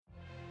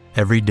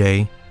Every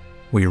day,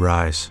 we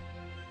rise,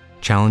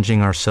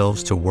 challenging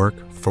ourselves to work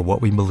for what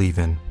we believe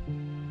in.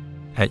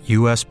 At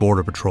U.S.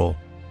 Border Patrol,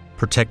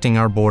 protecting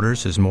our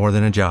borders is more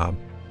than a job.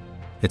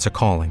 It's a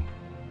calling.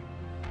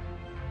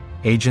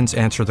 Agents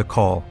answer the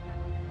call,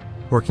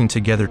 working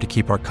together to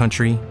keep our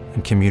country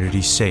and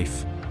communities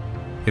safe.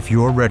 If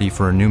you're ready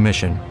for a new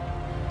mission,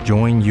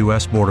 join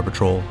U.S. Border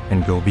Patrol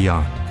and go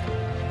beyond.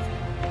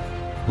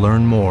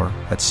 Learn more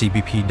at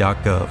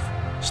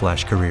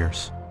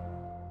cbp.gov/careers.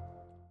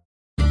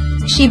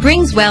 She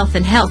brings wealth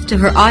and health to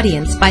her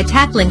audience by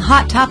tackling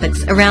hot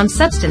topics around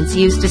substance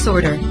use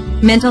disorder,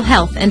 mental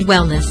health, and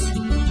wellness.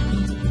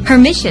 Her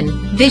mission,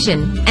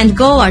 vision, and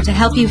goal are to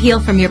help you heal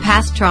from your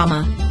past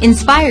trauma,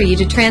 inspire you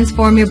to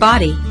transform your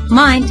body,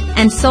 mind,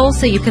 and soul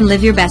so you can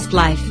live your best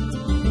life.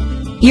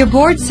 Your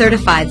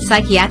board-certified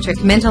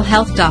psychiatric mental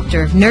health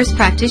doctor, nurse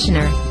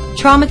practitioner,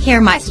 trauma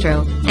care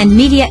maestro, and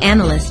media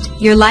analyst,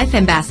 your life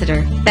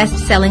ambassador,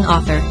 best-selling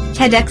author,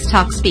 TEDx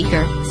Talk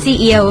speaker,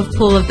 CEO of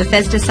Pool of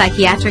Bethesda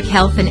Psychiatric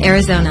Health in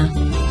Arizona.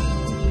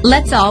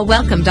 Let's all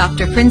welcome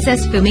Dr.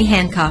 Princess Funmi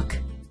Hancock.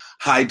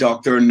 Hi,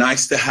 Doctor.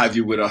 Nice to have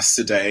you with us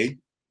today.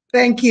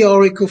 Thank you,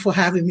 Oriku, for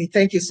having me.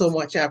 Thank you so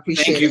much. I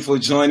appreciate it. Thank you for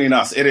joining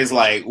us. It is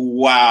like,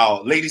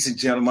 wow. Ladies and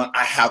gentlemen,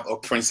 I have a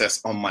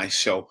princess on my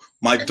show.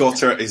 My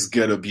daughter is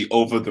going to be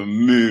over the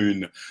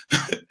moon.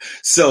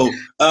 So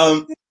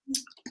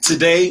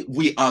today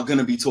we are going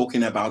to be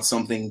talking about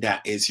something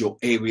that is your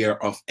area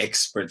of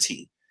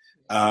expertise.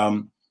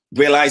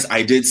 Realize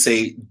I did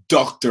say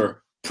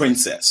Dr.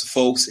 Princess.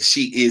 Folks,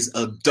 she is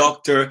a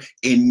doctor,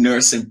 a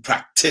nursing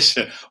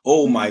practitioner.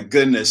 Oh my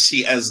goodness.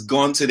 She has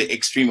gone to the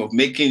extreme of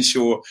making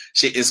sure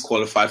she is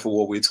qualified for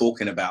what we're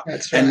talking about.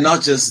 That's right. And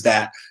not just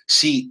that,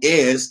 she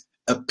is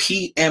a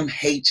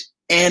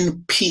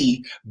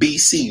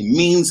PMHNP-BC,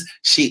 means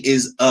she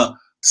is a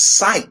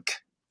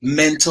psych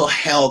mental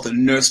health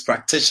nurse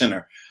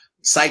practitioner,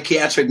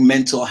 psychiatric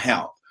mental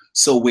health.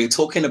 So we're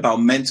talking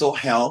about mental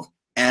health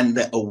and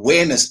the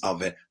awareness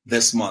of it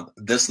this month.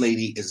 This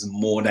lady is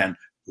more than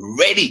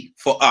ready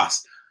for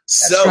us.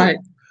 So right.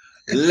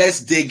 Let's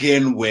dig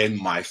in with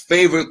my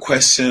favorite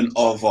question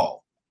of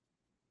all.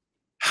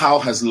 How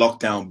has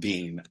lockdown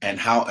been, and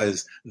how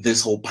has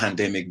this whole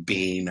pandemic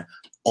been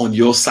on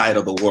your side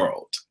of the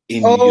world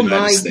in the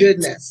United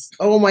States?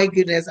 Oh my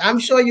goodness. I'm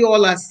sure you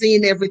all are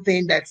seeing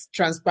everything that's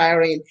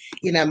transpiring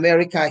in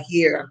America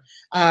here.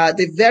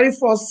 The very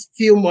first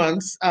few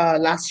months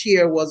last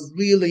year was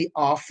really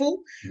awful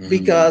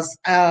because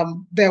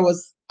there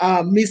was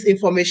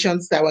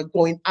misinformations that were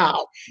going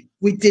out.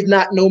 We did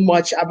not know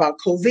much about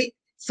COVID.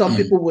 Some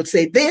people would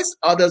say this,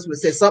 others would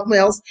say something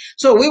else.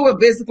 So we were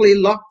basically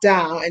locked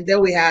down, and then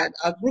we had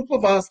a group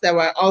of us that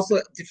were also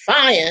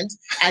defiant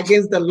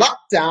against the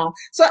lockdown.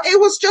 So it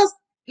was just,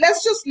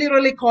 let's just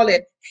literally call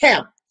it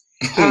hemp.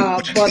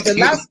 But the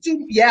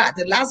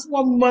last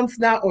 1 month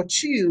now or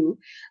two,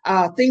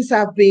 things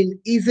have been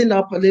easing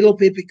up a little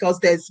bit because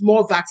there's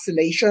more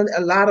vaccination.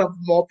 A lot of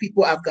more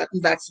people have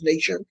gotten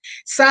vaccination.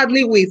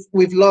 Sadly,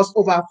 we've lost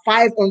over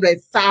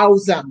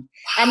 500,000.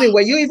 I mean,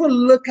 when you even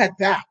look at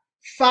that,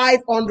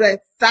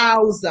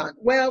 500,000.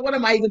 Well, what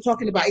am I even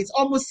talking about? It's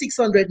almost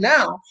 600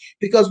 now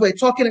because we're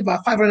talking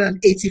about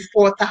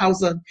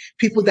 584,000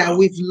 people that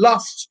we've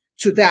lost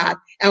to that,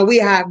 and we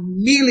have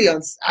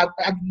millions, at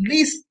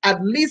least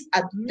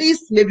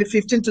maybe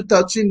 15 to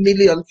 13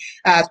 million,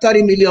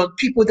 30 million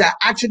people that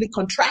actually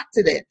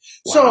contracted it.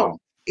 Wow. So,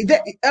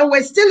 and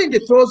we're still in the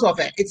throes of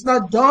it. It's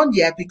not done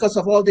yet because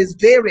of all these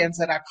variants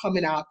that are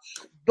coming out.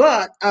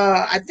 But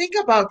I think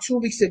about 2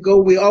 weeks ago,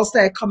 we all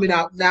started coming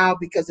out now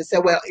because they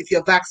said, well, if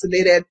you're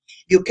vaccinated,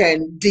 you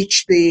can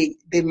ditch the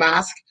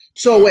mask.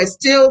 So we're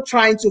still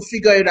trying to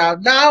figure it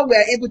out. Now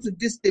we're able to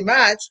ditch the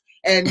mask.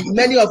 And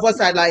many of us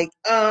are like,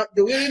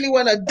 do we really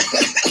want to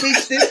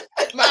teach this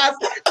mask?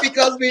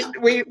 Because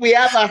we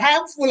have a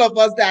handful of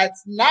us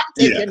that's not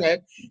taking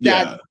it,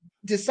 that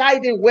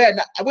deciding we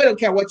don't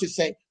care what you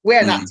say,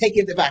 we're not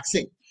taking the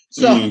vaccine.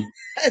 So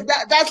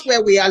that's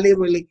where we are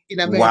literally in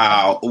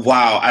America.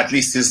 Wow. At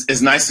least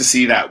it's nice to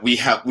see that we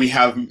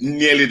have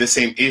nearly the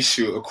same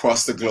issue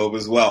across the globe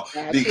as well.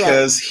 That's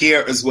because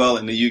here as well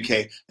in the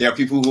UK, there are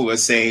people who are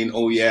saying,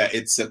 oh yeah,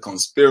 it's a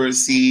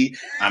conspiracy.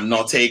 I'm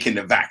not taking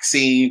the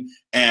vaccine.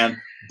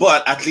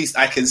 But at least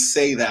I can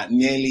say that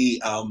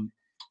nearly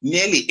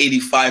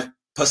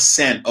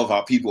 85% of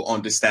our people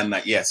understand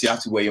that, yes, you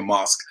have to wear your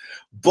mask.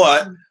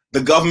 But the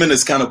government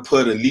has kind of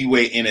put a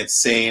leeway in it,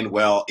 saying,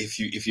 well, if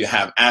you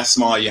have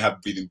asthma, you have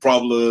breathing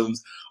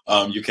problems,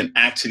 you can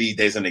actually,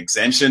 there's an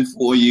exemption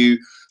for you.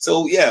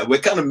 So yeah, we're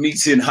kind of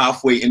meeting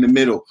halfway in the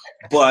middle,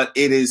 but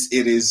it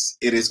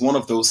is one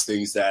of those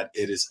things that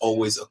it is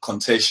always a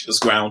contentious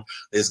ground.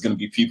 There's going to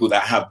be people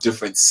that have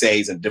different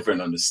says and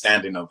different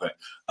understanding of it.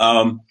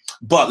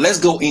 But let's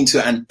go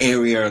into an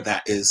area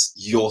that is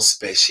your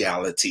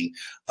specialty.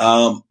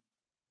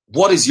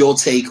 What is your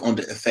take on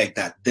the effect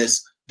that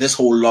this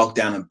whole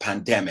lockdown and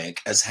pandemic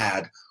has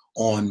had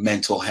on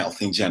mental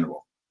health in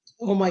general?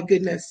 Oh my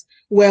goodness.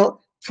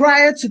 Well,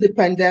 prior to the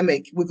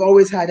pandemic, we've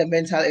always had a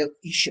mental health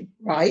issue,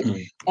 right?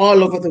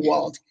 All over the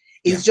world.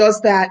 It's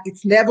just that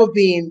it's never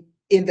been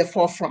in the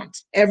forefront.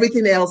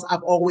 Everything else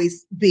have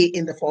always been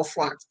in the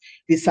forefront.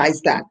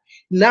 Besides that,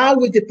 now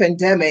with the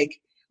pandemic,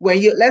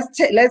 when let's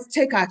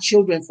take our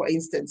children for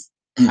instance,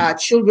 our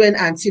children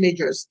and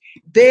teenagers.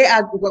 They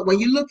are, when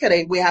you look at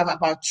it, we have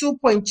about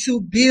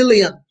 2.2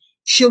 billion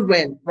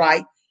children,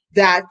 right?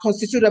 That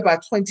constitute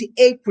about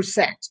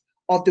 28%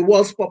 of the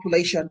world's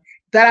population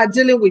that are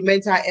dealing with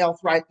mental health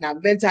right now,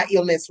 mental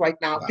illness right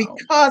now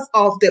because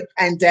of the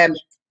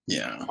pandemic.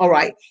 Yeah. All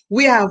right.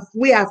 We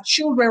have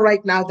children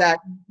right now that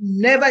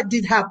never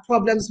did have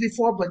problems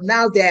before, but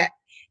now they're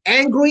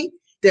angry.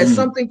 There's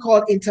something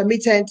called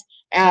intermittent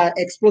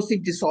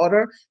explosive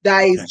disorder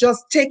that is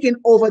just taking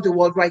over the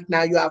world right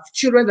now. You have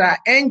children that are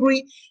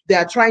angry. They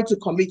are trying to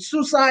commit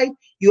suicide.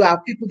 You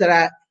have people that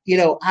are,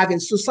 having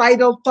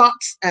suicidal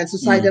thoughts and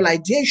suicidal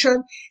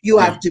ideation. You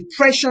have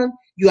depression.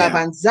 You have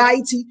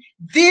anxiety.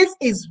 This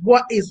is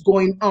what is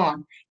going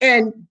on.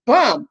 And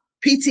boom,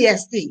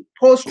 PTSD,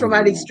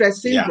 post-traumatic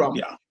stress syndrome,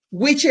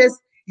 which is,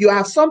 you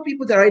have some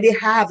people that already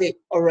have it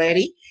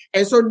already.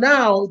 And so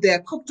now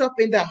they're cooped up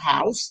in the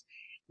house.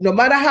 No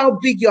matter how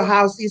big your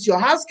house is, your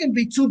house can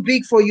be too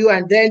big for you,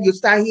 and then you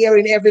start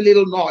hearing every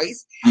little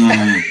noise.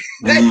 And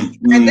then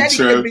it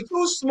can be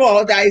too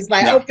small that it's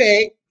like,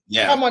 okay,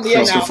 come on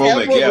here now.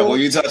 Yeah, what are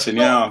you touching?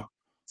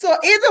 So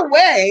either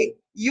way,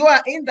 you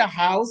are in the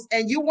house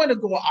and you want to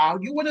go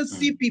out, you want to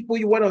see people,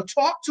 you want to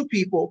talk to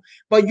people,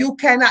 but you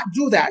cannot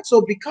do that.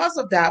 So because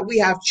of that, we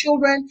have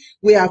children,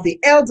 we have the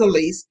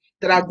elderly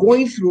that are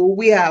going through,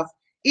 we have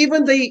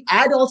even the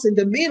adults in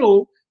the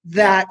middle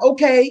that,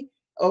 okay,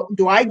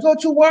 do I go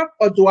to work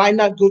or do I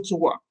not go to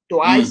work? Do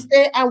I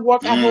stay and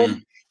work at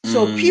home?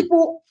 So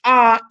people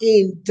are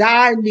in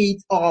dire need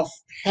of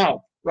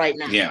help right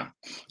now.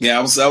 I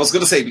was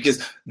going to say,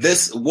 because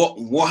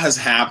what has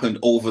happened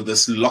over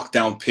this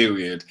lockdown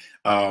period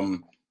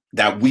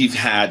that we've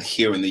had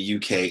here in the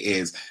UK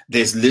is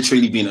there's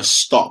literally been a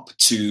stop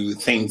to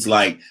things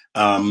like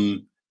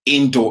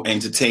indoor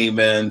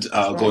entertainment,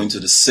 going to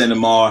the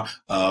cinema,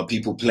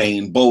 people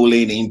playing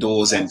bowling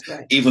indoors, and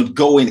even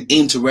going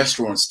into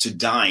restaurants to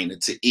dine,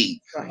 to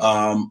eat,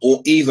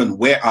 or even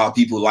where our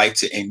people like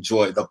to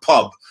enjoy, the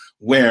pub,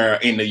 where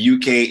in the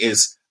UK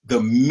is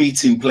the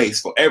meeting place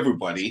for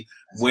everybody,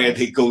 where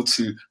they go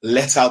to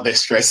let out their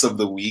stress of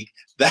the week.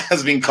 That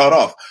has been cut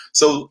off.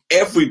 So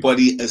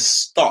everybody is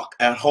stuck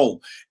at home.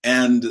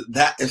 And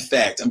that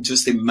effect, I'm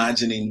just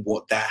imagining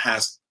what that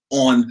has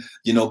on,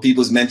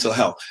 people's mental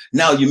health.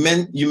 Now you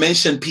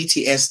mentioned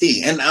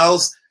PTSD, and I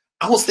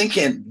was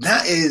thinking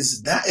that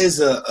is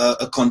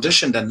a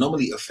condition that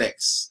normally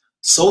affects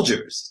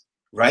soldiers,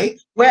 right?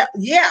 Well,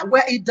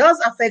 it does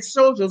affect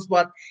soldiers,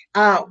 but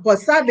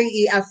sadly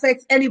it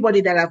affects anybody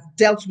that have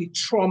dealt with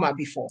trauma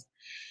before.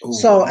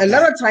 So a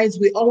lot of times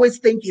we always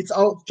think it's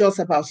all just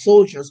about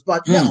soldiers,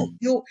 but no,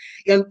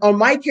 on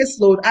my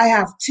caseload, I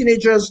have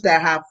teenagers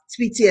that have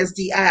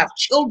PTSD. I have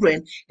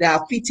children that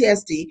have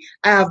PTSD.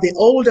 I have the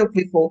older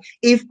people.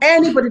 If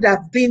anybody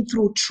that's been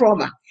through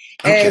trauma,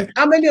 and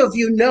how many of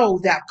you know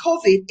that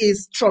COVID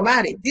is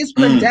traumatic? This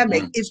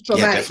pandemic is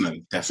traumatic. Yeah,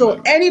 definitely. So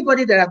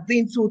anybody that have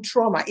been through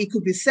trauma, it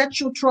could be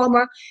sexual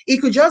trauma. It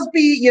could just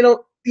be,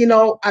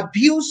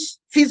 abuse,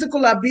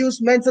 physical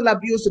abuse, mental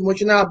abuse,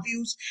 emotional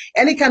abuse,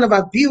 any kind of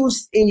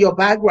abuse in your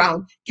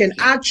background can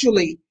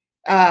actually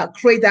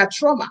create that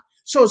trauma.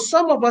 So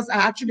some of us are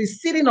actually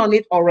sitting on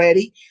it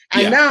already.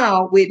 And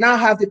now we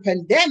have the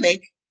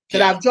pandemic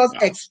that have just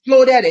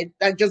exploded it,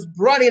 that just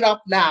brought it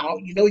up now.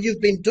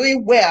 You've been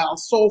doing well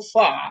so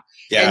far.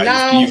 And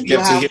now you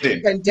have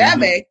the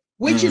pandemic,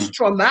 which is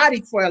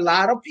traumatic for a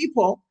lot of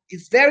people.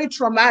 It's very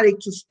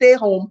traumatic to stay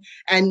home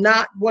and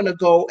not want to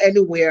go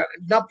anywhere,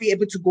 not be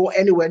able to go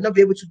anywhere, not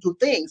be able to do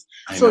things.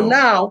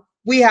 Now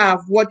we have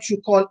what you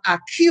call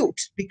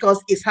acute,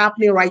 because it's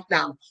happening right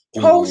now.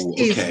 Post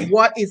is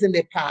what is in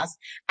the past.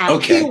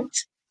 Acute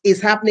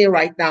is happening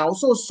right now.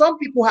 So some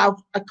people have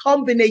a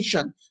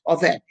combination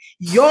of it.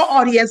 Your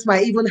audience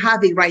might even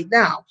have it right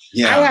now.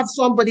 I have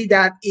somebody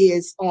that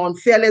is on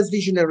Fearless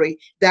Visionary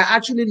that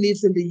actually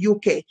lives in the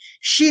UK.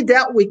 She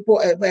dealt with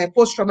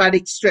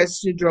post-traumatic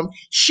stress syndrome.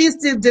 She's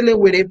still dealing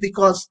with it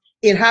because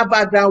in her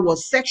background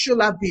was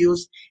sexual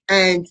abuse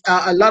and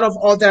a lot of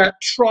other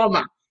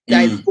trauma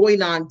that is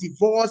going on,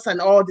 divorce and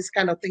all these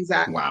kind of things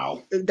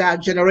that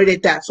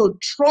generated that. So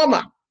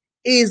trauma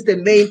is the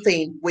main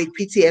thing with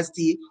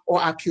PTSD or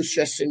acute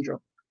stress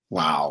syndrome.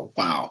 Wow.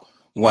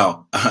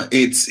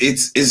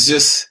 It's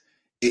just,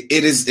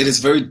 it is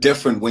very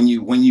different when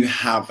you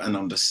have an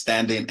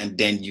understanding and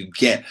then you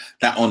get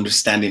that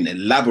understanding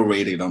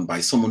elaborated on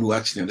by someone who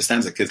actually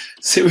understands it. Because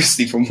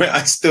seriously, from where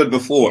I stood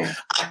before,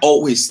 I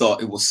always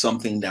thought it was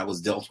something that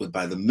was dealt with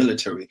by the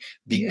military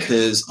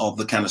because of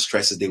the kind of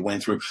stresses they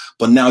went through.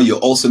 But now you're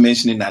also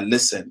mentioning that,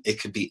 listen,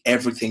 it could be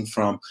everything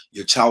from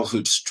your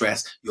childhood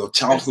stress, your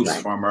childhood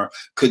trauma,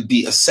 could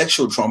be a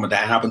sexual trauma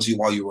that happened to you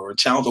while you were a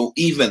child or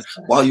even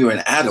while you're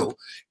an adult.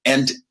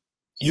 And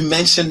you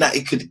mentioned that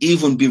it could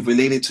even be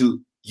related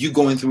to you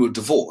going through a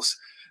divorce.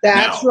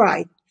 That's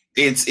right.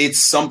 it's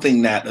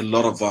something that a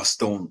lot of us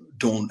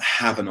don't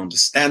have an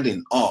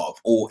understanding of,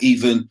 or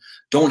even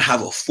don't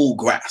have a full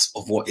grasp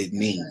of what it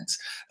means.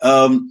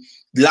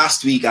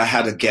 Last week I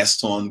had a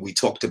guest on. We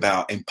talked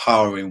about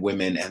empowering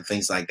women and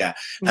things like that.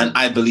 And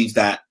I believe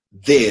that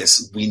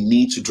we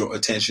need to draw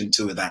attention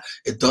to it, that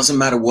it doesn't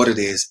matter what it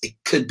is. It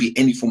could be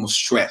any form of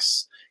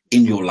stress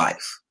in your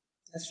life.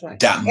 That's right.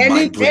 That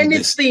might bring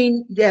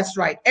anything. That's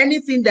right.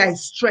 Anything that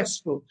is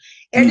stressful,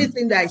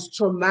 anything that is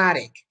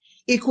traumatic.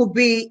 It could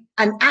be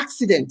an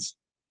accident.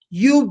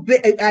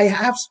 I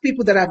have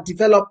people that have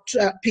developed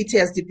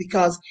PTSD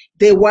because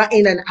they were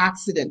in an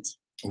accident.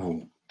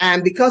 Ooh.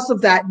 And because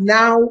of that,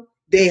 now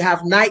they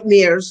have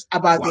nightmares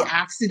about the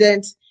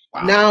accident.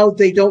 Wow. Now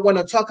they don't want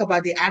to talk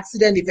about the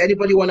accident. If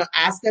anybody want to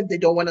ask them, they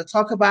don't want to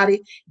talk about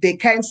it. They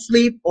can't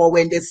sleep, or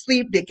when they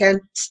sleep, they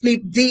can't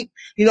sleep deep,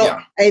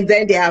 and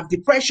then they have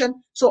depression.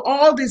 So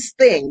all these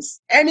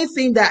things,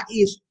 anything that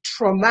is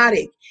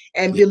traumatic,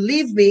 and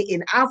believe me,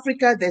 in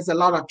Africa, there's a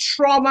lot of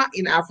trauma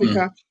in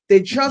Africa. They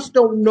just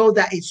don't know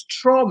that it's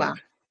trauma.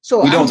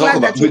 So we don't talk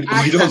about it.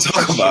 We don't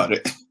talk about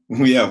it.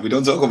 Yeah, we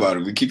don't talk about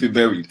it. We keep it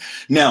buried.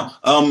 Now,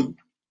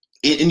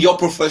 in your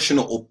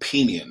professional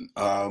opinion,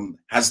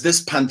 has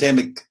this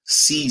pandemic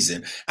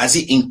season, has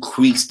it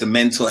increased the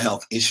mental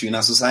health issue in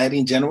our society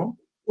in general?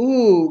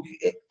 Ooh,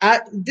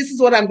 this is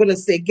what I'm going to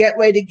say. Get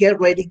ready, get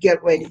ready,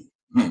 get ready.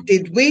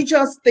 Did we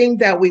just think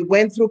that we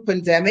went through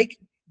pandemic?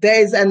 There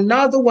is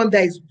another one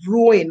that is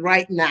brewing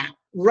right now,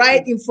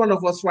 right in front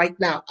of us right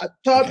now, a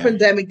third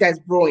pandemic that's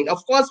brewing.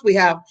 Of course, we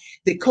have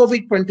the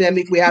COVID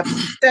pandemic, we have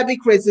systemic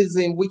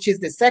racism, which is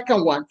the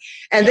second one.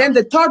 And then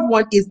the third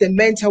one is the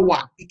mental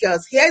one,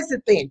 because here's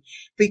the thing,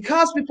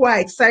 because people are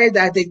excited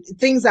that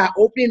things are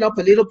opening up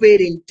a little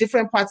bit in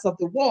different parts of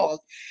the world,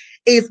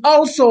 it's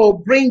also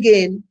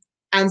bringing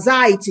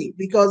anxiety,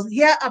 because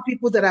here are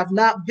people that have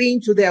not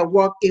been to their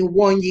work in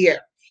 1 year.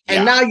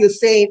 And now you're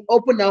saying,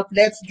 open up,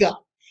 let's go.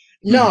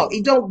 No,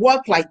 it don't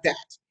work like that.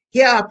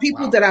 Here are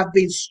people that have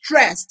been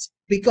stressed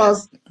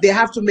because they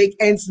have to make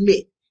ends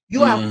meet.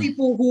 You have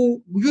people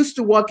who used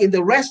to work in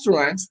the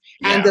restaurants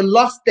and they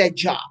lost their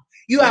job.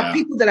 You have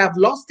people that have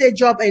lost their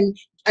job and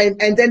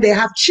then they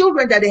have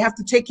children that they have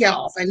to take care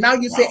of. And now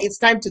you say it's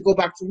time to go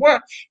back to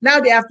work. Now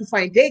they have to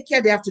find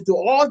daycare. They have to do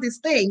all these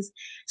things.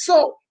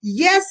 So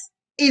yes,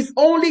 it's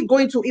only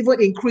going to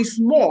even increase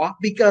more,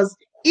 because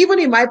even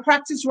in my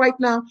practice right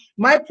now,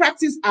 my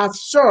practice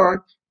has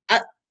surged,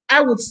 I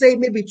would say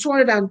maybe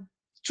 200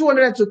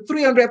 to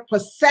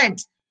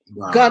 300%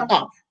 gone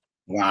up.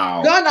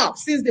 Wow. Gone up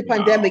since the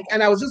pandemic.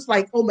 And I was just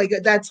like, oh my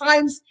God, there are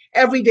times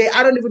every day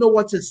I don't even know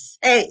what to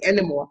say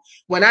anymore.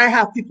 When I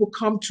have people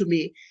come to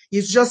me,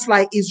 it's just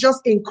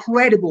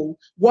incredible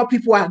what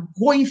people are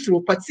going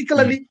through,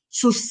 particularly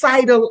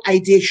suicidal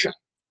ideation.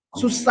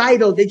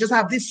 Suicidal, they just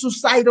have these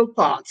suicidal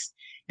thoughts.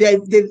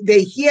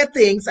 They hear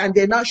things and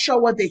they're not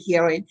sure what they're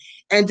hearing.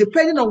 And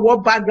depending on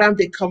what background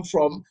they come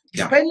from,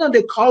 depending on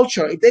the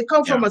culture, if they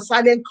come from a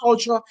silent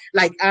culture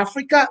like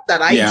Africa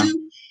that I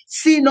do,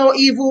 see no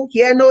evil,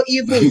 hear no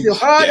evil. If you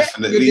heard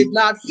it, you did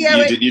not hear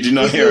it. You did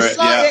not hear it. If you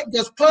saw it,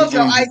 just close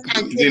your eyes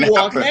and keep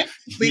walking,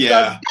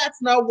 because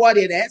that's not what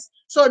it is.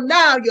 So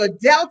now you're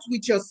dealt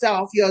with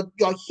yourself, you're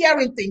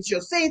hearing things,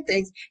 you're saying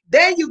things,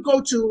 then you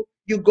go to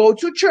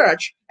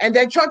church, and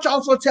then church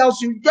also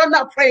tells you you're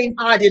not praying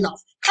hard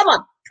enough. Come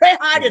on, pray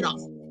hard enough.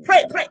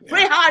 Pray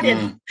hard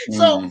enough.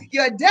 So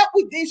you're dealt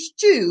with these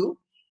two,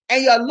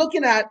 and you're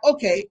looking at,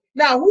 okay,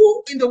 now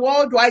who in the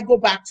world do I go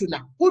back to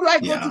now? Who do I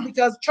go to?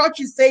 Because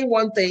church is saying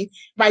one thing,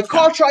 my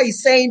culture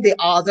is saying the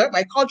other.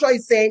 My culture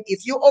is saying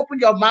if you open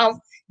your mouth,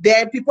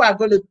 then people are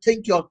going to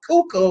think you're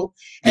cuckoo,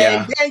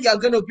 and then you're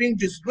going to bring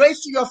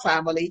disgrace to your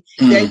family.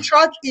 Then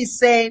church is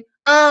saying,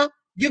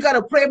 you got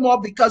to pray more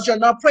because you're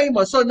not praying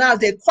more. So now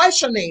they're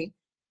questioning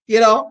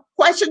your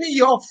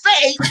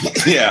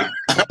faith.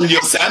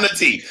 Your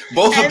sanity,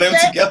 both of them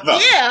together.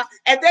 Yeah,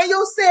 and then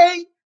you'll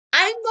say,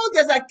 I know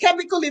there's a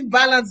chemical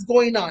imbalance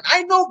going on.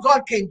 I know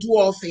God can do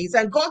all things,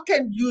 and God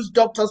can use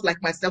doctors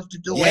like myself to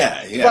do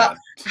it. But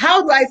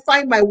how do I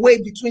find my way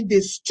between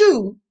these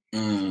two?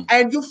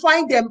 And you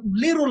find them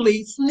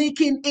literally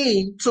sneaking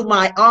into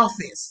my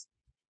office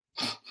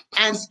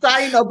and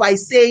starting off by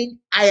saying,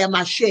 I am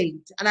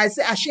ashamed. And I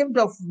say, ashamed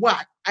of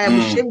what? I am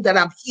ashamed that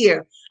I'm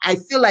here. I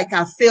feel like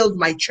I failed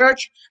my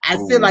church. I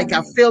feel like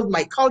I failed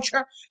my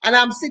culture. And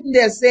I'm sitting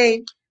there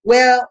saying,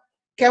 well,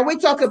 can we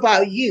talk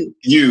about you?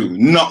 You,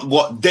 not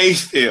what they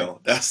feel.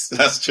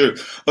 That's true.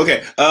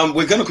 Okay.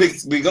 We're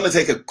gonna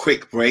take a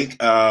quick break.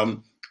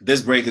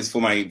 This break is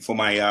for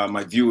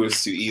my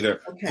viewers to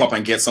either pop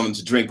and get something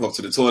to drink, pop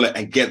to the toilet,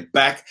 and get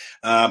back.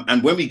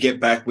 And when we get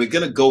back, we're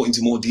gonna go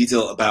into more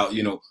detail about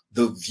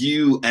the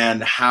view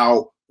and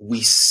how we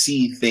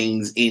see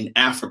things in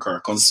Africa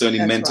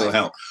concerning mental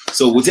health.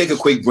 So we'll take a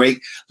quick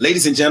break.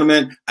 Ladies and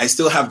gentlemen, I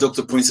still have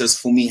Dr.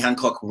 Princess Funmi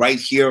Hancock right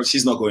here.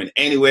 She's not going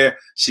anywhere.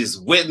 She's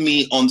with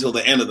me until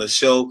the end of the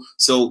show.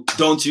 So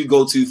don't you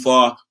go too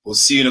far. We'll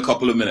see you in a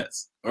couple of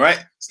minutes. All right?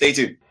 Stay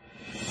tuned.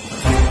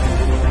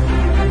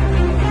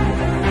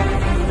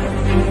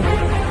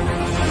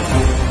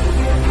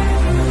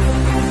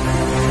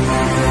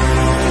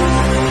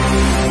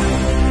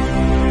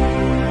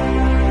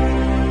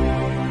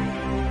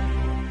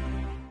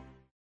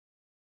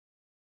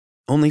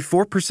 Only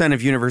 4%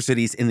 of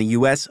universities in the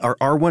U.S. are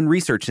R1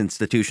 research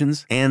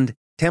institutions, and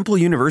Temple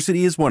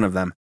University is one of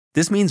them.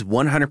 This means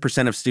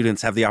 100% of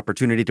students have the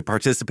opportunity to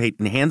participate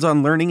in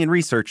hands-on learning and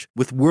research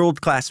with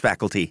world-class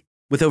faculty.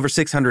 With over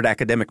 600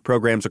 academic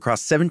programs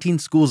across 17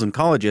 schools and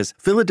colleges,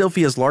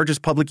 Philadelphia's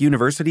largest public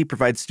university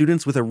provides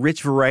students with a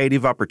rich variety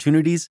of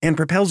opportunities and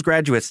propels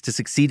graduates to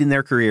succeed in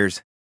their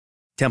careers.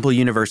 Temple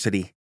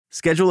University.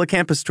 Schedule a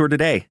campus tour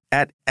today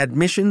at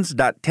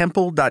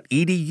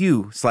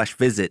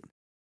admissions.temple.edu/visit.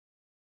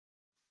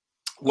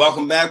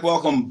 Welcome back.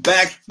 Welcome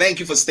back. Thank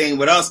you for staying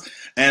with us.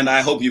 And I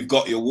hope you've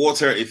got your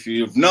water. If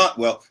you've not,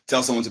 well,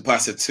 tell someone to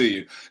pass it to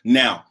you.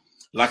 Now,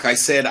 like I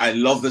said, I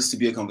love this to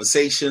be a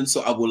conversation.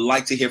 So I would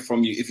like to hear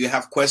from you. If you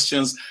have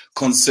questions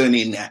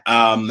concerning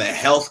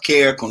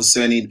healthcare,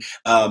 concerning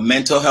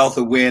mental health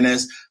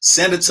awareness,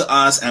 send it to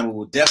us and we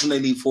will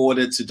definitely forward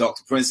it to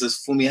Dr.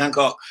 Princess Funmi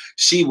Hancock.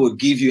 She will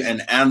give you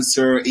an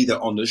answer either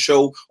on the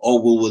show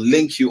or we will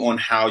link you on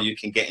how you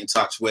can get in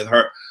touch with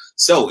her.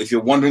 So if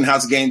you're wondering how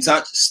to get in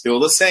touch, still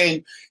the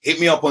same. Hit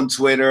me up on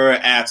Twitter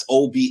at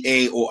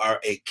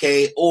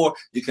OBAORAK, or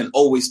you can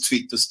always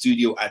tweet the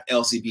studio at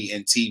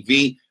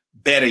LCBNTV.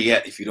 Better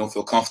yet, if you don't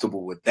feel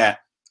comfortable with that,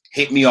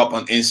 hit me up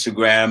on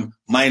Instagram.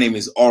 My name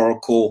is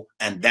Oracle,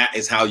 and that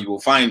is how you will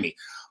find me.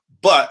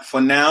 But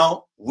for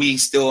now, we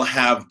still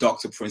have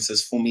Dr.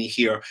 Princess Funmi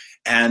here,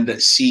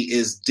 and she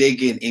is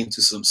digging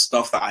into some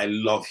stuff that I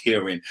love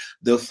hearing.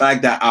 The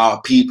fact that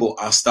our people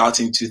are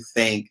starting to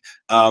think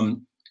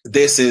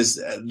this is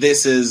a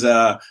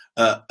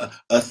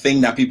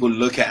thing that people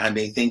look at and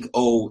they think,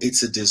 oh,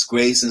 it's a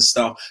disgrace and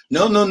stuff.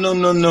 No.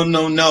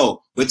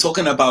 We're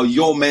talking about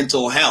your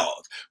mental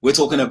health. We're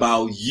talking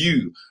about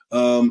you.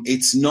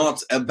 It's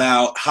not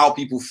about how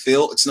people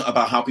feel. It's not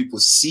about how people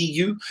see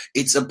you.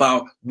 It's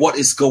about what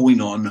is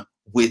going on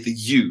with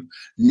you.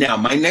 Now,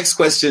 my next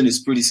question is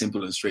pretty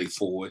simple and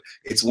straightforward.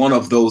 It's one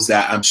of those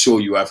that I'm sure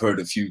you have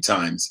heard a few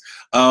times.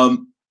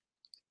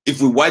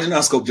 If we widen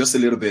our scope just a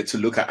little bit to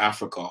look at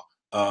Africa,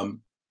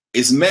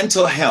 is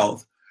mental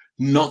health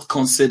not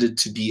considered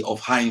to be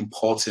of high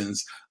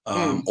importance,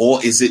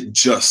 or is it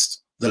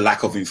just the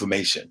lack of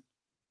information?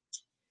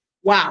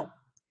 Wow.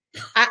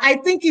 I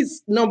think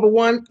it's number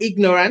one,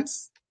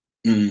 ignorance.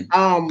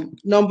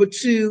 Number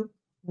two,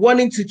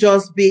 wanting to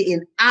just be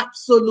in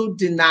absolute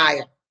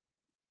denial.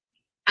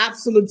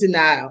 Absolute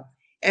denial.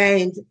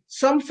 And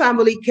some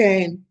family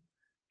can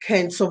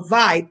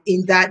survive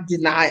in that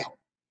denial.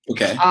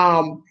 Okay.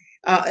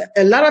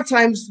 A lot of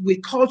times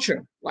with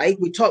culture, right?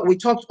 We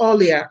talked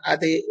earlier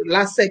at the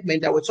last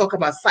segment that we talk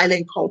about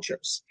silent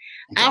cultures.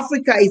 Okay.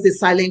 Africa is a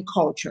silent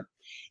culture.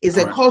 It's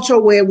a culture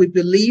where we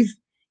believe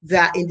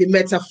that in the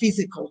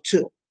metaphysical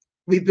too.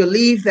 We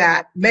believe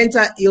that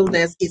mental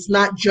illness is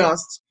not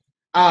just,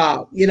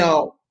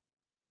 going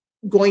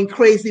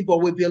crazy, but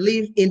we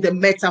believe in the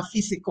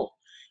metaphysical.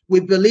 We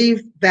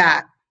believe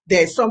that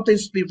there's something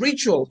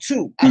spiritual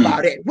too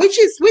about it, which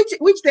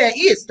there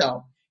is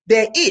though.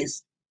 There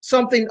is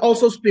something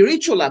also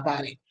spiritual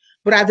about it.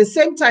 But at the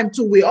same time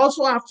too, we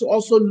also have to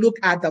also look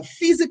at the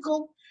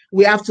physical.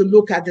 We have to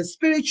look at the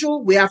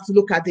spiritual. We have to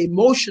look at the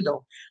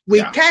emotional.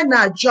 We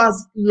cannot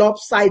just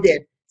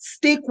lopsided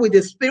stick with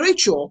the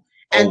spiritual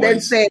and then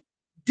say,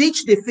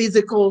 ditch the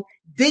physical,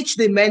 ditch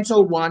the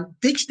mental one,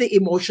 ditch the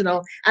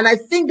emotional. And I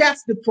think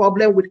that's the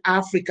problem with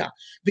Africa,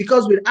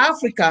 because with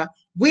Africa,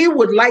 we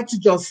would like to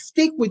just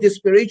stick with the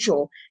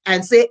spiritual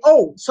and say,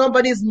 oh,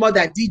 somebody's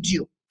mother did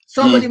you.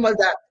 Somebody's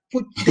mother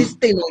put this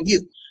thing on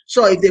you.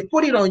 So if they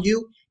put it on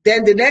you,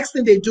 then the next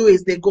thing they do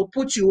is they go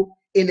put you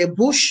in a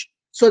bush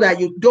so that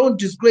you don't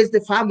disgrace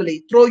the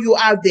family, throw you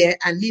out there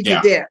and leave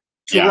you there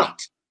to rot.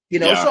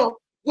 So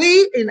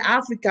we in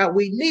Africa,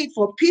 we need,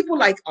 for people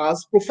like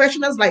us,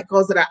 professionals like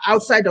us that are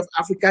outside of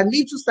Africa,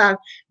 need to start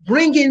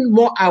bringing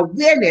more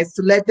awareness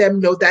to let them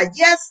know that,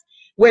 yes,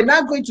 we're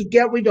not going to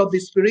get rid of the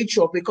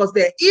spiritual because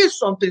there is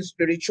something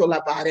spiritual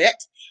about it.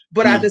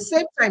 But at the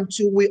same time,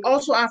 too, we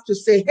also have to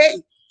say,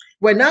 hey,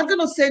 we're not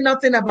going to say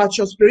nothing about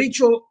your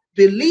spiritual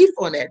belief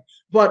on it.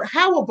 But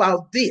how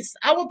about this?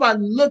 How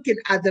about looking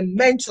at the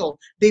mental,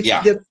 the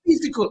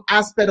physical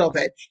aspect of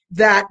it?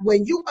 That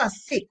when you are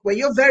sick, when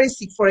you're very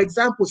sick, for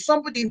example,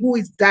 somebody who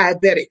is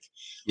diabetic,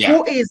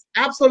 who is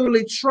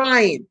absolutely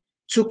trying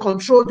to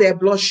control their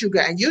blood sugar.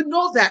 And you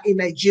know that in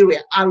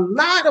Nigeria, a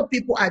lot of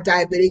people are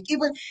diabetic.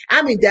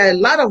 There are a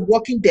lot of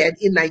walking dead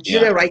in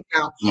Nigeria right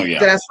now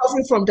that are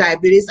suffering from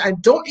diabetes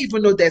and don't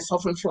even know they're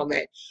suffering from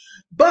it.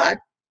 But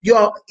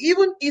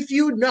even if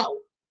you know,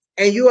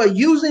 and you are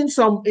using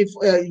some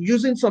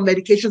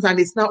medications and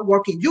it's not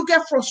working, you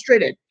get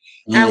frustrated.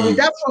 And with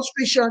that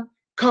frustration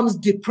comes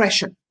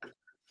depression.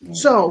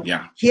 So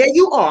here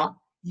you are,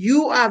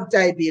 you have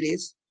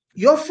diabetes,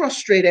 you're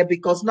frustrated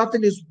because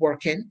nothing is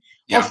working.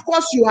 Of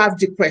course, you have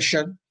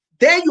depression.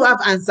 Then you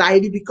have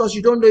anxiety because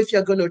you don't know if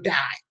you're going to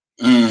die.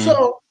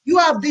 So you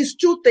have these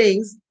two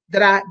things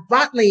that are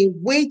battling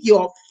with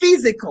your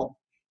physical.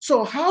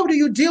 So how do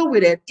you deal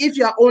with it if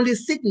you're only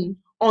sitting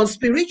on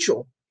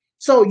spiritual?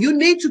 So you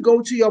need to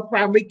go to your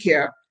primary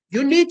care.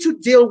 You need to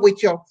deal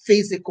with your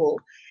physical.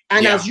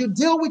 And as you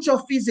deal with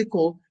your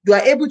physical, you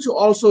are able to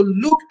also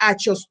look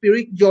at your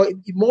spirit, your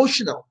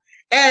emotional,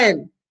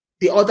 and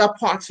the other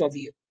parts of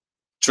you.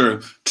 True.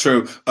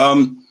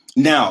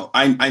 Now,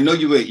 I know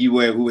we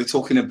were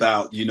talking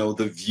about,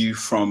 the view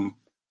from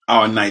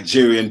our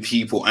Nigerian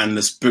people and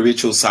the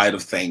spiritual side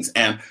of things.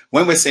 And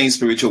when we're saying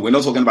spiritual, we're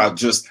not talking about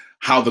just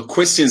how the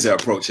Christians are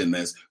approaching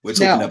this. We're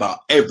talking about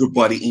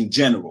everybody in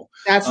general.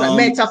 That's right,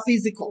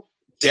 metaphysical.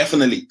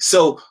 Definitely.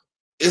 So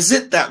is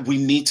it that we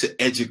need to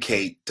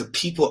educate the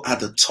people at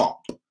the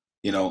top,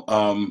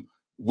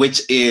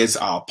 which is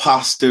our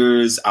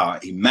pastors, our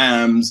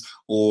imams,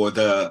 or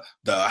the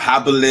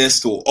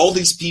Kabbalists, or all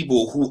these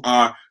people who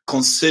are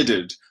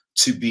considered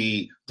to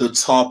be the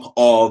top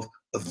of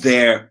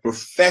their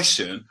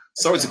profession?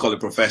 Sorry to call it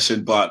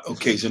profession, but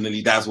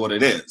occasionally that's what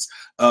it is.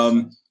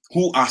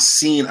 Who are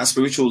seen as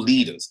spiritual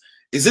leaders.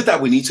 Is it that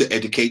we need to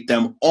educate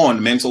them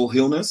on mental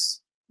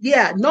illness?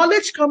 Yeah,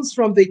 knowledge comes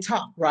from the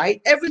top,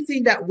 right?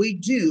 Everything that we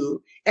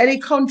do, any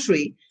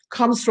country,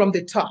 comes from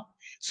the top.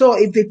 So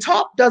if the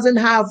top doesn't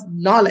have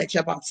knowledge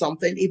about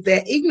something, if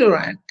they're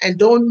ignorant and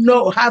don't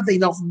have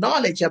enough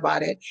knowledge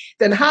about it,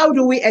 then how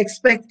do we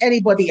expect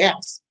anybody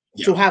else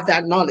to have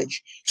that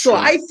knowledge? So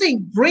I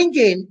think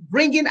bringing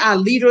our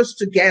leaders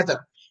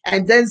together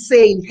and then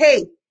saying,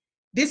 hey,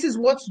 this is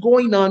what's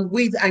going on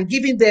with, and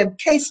giving them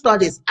case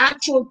studies,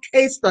 actual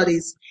case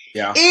studies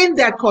in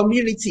their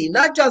community,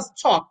 not just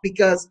talk,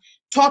 because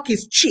talk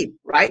is cheap,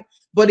 right?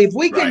 But if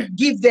we can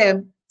give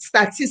them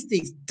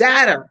statistics,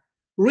 data,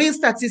 real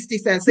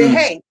statistics, and say,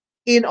 hey,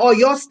 in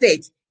your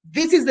state,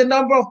 this is the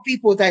number of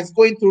people that is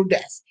going through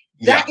this.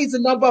 That is the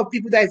number of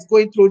people that is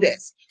going through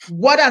this.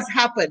 What has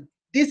happened?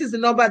 This is the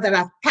number that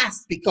have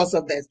passed because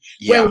of this.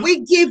 When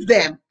we give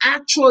them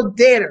actual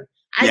data,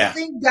 I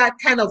think that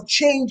kind of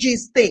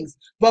changes things.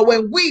 But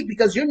when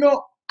because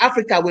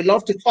Africa, we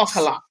love to talk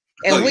a lot.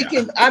 And we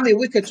can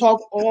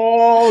talk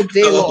all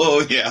day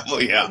long. Yeah.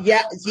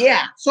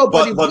 So,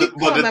 but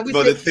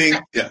the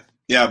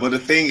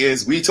thing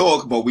is, we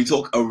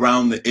talk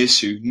around the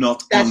issue,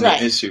 not on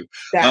the issue.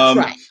 That's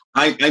right.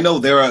 I know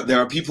there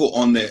are people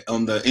on the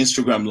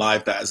Instagram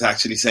live that is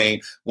actually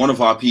saying, one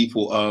of our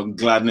people,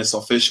 Gladness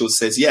Official,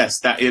 says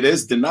yes, that it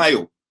is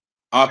denial.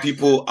 Our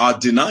people are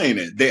denying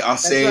it. They are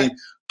saying,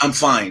 I'm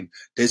fine.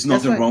 There's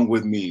nothing wrong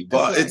with me.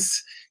 But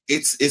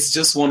it's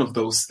just one of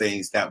those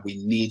things that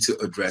we need to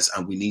address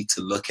and we need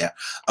to look at.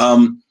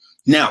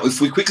 Now,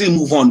 if we quickly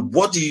move on,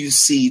 what do you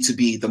see to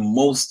be the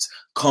most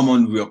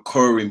common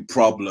recurring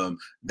problem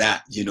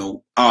that,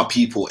 our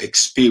people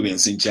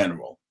experience in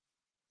general?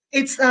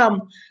 It's,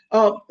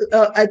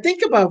 I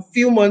think about a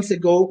few months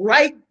ago,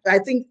 right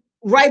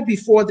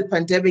before the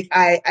pandemic,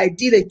 I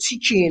did a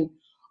teaching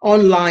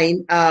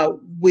online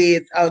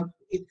with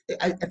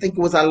I think it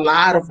was a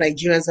lot of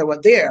Nigerians that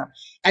were there,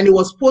 and it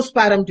was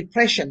postpartum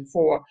depression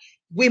for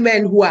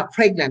women who are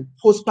pregnant,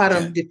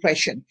 postpartum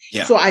depression.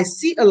 So I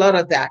see a lot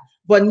of that.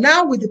 But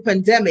now with the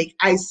pandemic,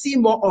 I see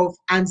more of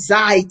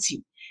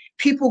anxiety,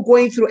 people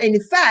going through, and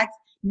in fact,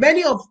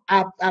 many of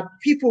our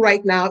people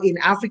right now in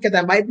Africa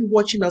that might be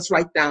watching us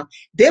right now,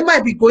 they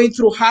might be going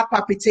through heart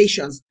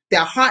palpitations.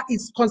 Their heart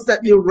is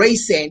constantly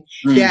racing.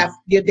 They're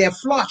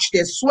flushed.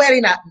 They're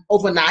sweating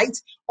overnight.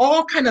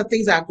 All kind of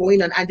things are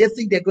going on, and they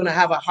think they're going to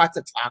have a heart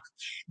attack.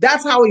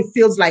 That's how it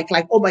feels like,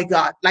 oh my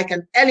God, like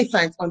an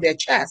elephant on their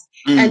chest.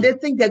 And they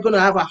think they're going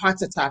to have a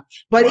heart attack.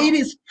 But it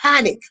is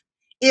panic.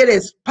 It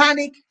is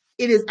panic.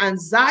 It is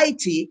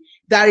anxiety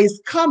that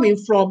is coming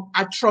from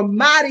a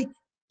traumatic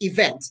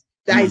event,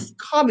 that is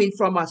coming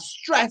from a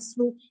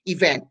stressful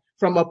event,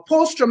 from a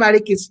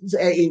post-traumatic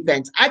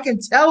event. I can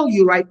tell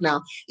you right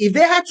now, if they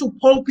had to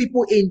poll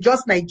people in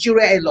just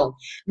Nigeria alone,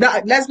 now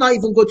let's not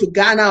even go to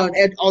Ghana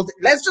and all.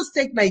 Let's just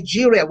take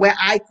Nigeria, where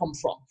I come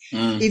from.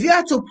 If you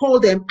had to poll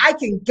them, I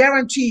can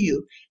guarantee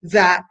you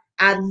that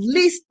at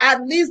least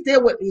they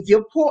would. If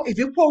you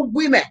poll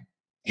women,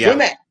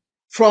 women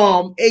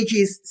from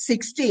ages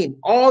 16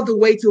 all the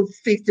way to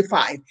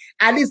 55,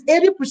 at least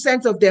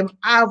 80% of them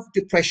have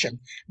depression.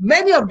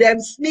 Many of them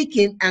sneak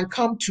in and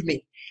come to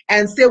me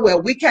and say,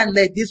 well, we can't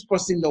let this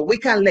person know. We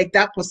can't let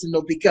that person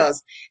know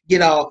because,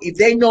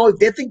 if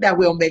they think that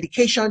we're on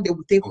medication, they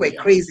would think we're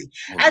crazy.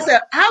 I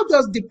said, how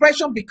does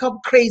depression become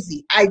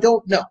crazy? I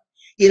don't know.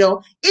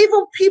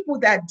 Even people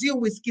that deal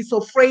with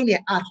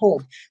schizophrenia at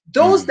home,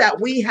 those that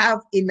we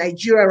have in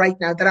Nigeria right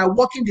now that are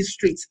walking the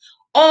streets,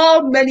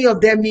 all many of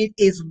them need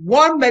is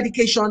one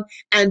medication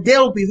and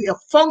they'll be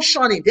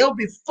functioning.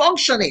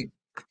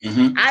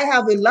 I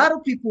have a lot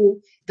of people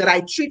that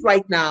I treat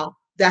right now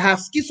that have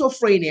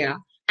schizophrenia,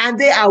 and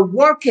they are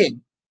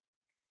working.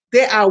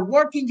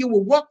 You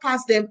will walk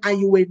past them and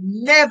you will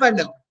never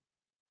know.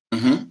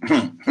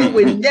 You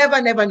will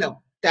never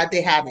know that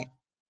they have it.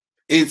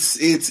 It's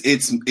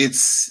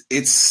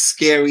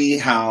scary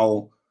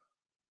how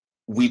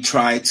we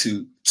try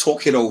to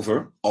talk it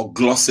over or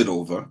gloss it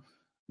over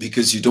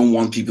because you don't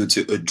want people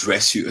to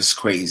address you as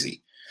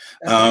crazy.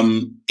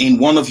 In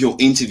one of your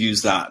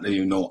interviews that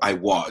I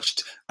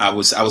watched, I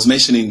was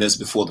mentioning this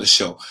before the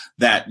show,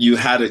 that you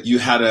had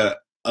a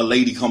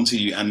lady come to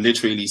you and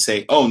literally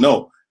say, "Oh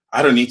no,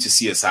 I don't need to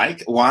see a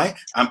psych. Why?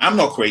 I'm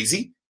not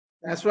crazy.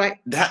 That's right.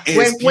 That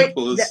is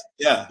people's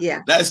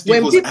That's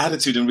people's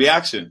attitude and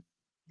reaction.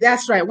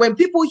 That's right. When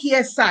people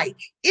hear psych,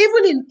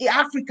 even in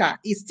Africa,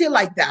 it's still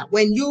like that.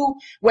 When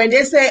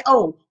they say,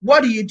 "Oh,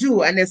 what do you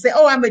do?" and they say,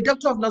 "Oh, I'm a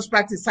doctor of nurse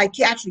practice,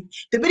 psychiatric."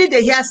 The minute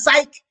they hear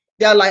psych,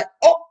 they're like,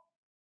 "Oh,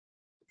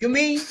 you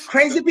mean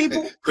crazy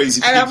people?"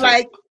 Crazy and people. I'm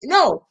like,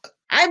 "No,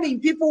 I mean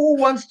people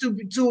who wants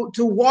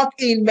to work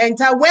in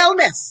mental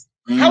wellness."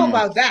 How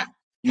about that?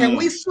 Can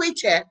we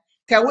switch it?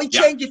 Can we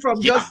change it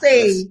from just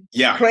saying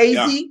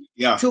crazy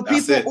to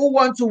people who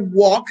want to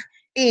work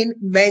in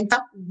mental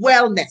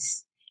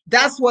wellness?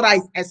 That's what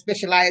I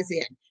specialize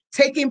in,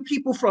 taking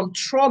people from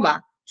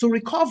trauma to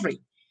recovery,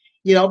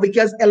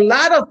 because a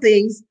lot of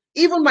things,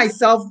 even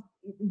myself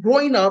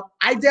growing up,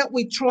 I dealt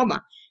with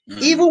trauma.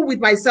 Even with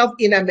myself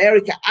in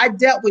America, I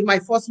dealt with my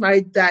first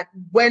marriage that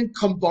went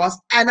combust,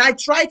 and I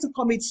tried to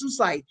commit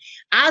suicide.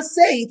 I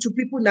say it to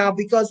people now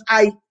because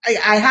I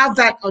have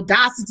that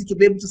audacity to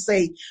be able to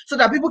say it, so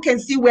that people can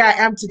see where I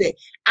am today.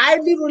 I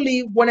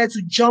literally wanted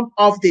to jump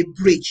off the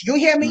bridge. You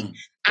hear me?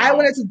 I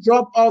wanted to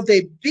jump off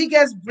the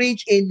biggest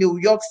bridge in New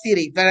York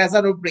City,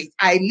 Verrazano Bridge.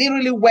 I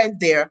literally went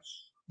there,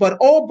 but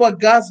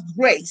God's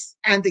grace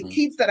and the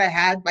kids that I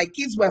had, my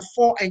kids were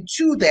 4 and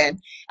 2 then,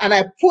 and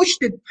I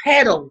pushed the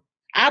pedal.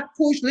 I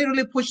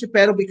literally pushed the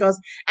pedal because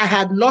I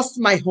had lost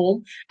my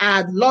home. I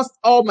had lost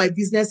all my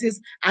businesses.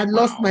 I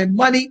lost my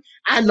money.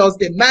 I lost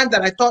the man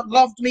that I thought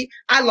loved me.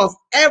 I lost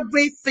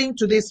everything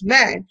to this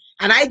man.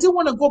 And I didn't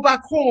want to go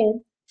back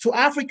home to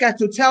Africa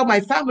to tell my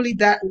family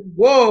that,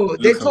 whoa,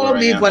 they told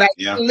me, but I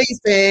didn't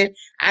listen.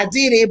 I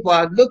did it,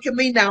 but look at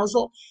me now.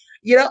 So,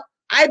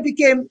 I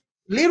became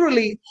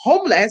literally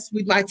homeless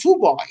with my 2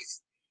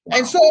 boys.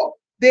 And so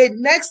the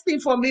next thing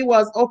for me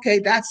was, okay,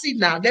 that's it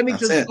now. Let me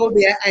just go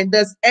there and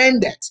just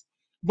end it.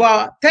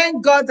 But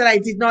thank God that I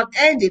did not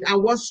end it.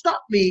 And what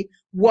stopped me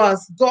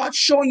was God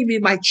showing me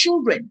my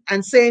children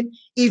and saying,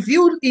 if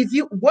you,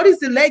 what is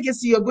the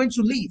legacy you're going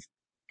to leave?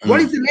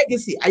 What is the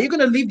legacy? Are you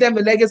going to leave them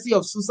a legacy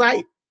of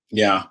suicide?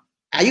 Yeah.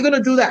 Are you going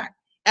to do that?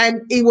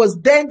 And it was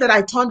then that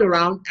I turned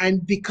around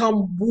and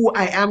become who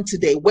I am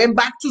today. Went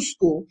back to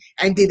school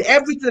and did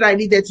everything that I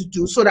needed to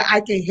do so that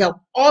I can help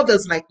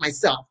others like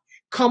myself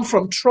come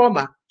from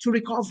trauma to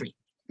recovery.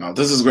 No,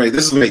 this is great.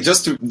 This is great.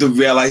 Just the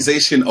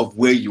realization of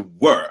where you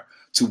were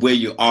to where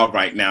you are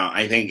right now.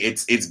 I think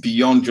it's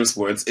beyond just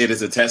words. It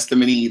is a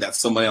testimony that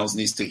someone else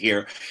needs to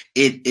hear.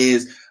 It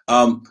is,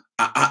 I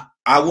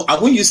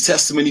won't use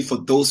testimony for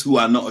those who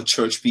are not a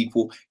church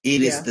people.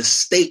 It is the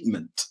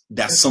statement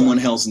that someone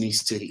else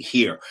needs to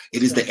hear.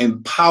 It is the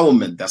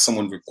empowerment that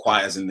someone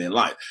requires in their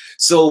life.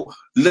 So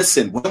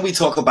listen, when we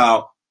talk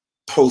about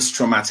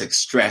post-traumatic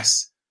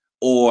stress,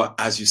 or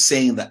as you're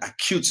saying, the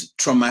acute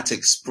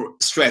traumatic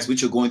stress,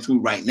 which you're going through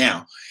right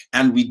now.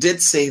 And we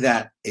did say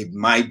that it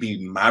might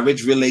be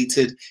marriage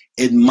related.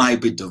 It might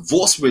be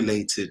divorce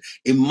related.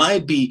 It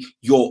might be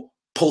your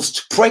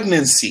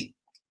post-pregnancy.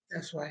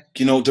 That's right.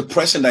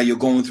 Depression that you're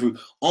going through.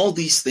 All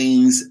these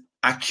things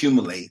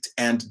accumulate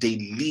and they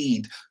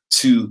lead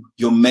to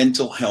your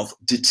mental health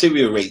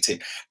deteriorating.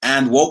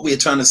 And what we're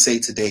trying to say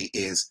today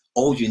is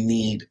all you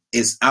need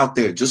is out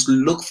there. Just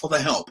look for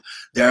the help.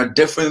 There are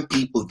different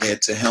people there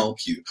to help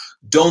you.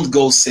 Don't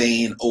go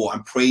saying, oh,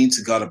 I'm praying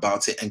to God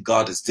about it and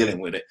God is dealing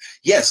with it.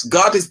 Yes,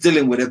 God is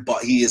dealing with it,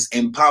 but he has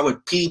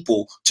empowered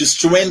people to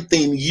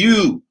strengthen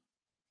you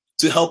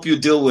to help you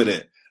deal with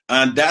it.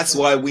 And that's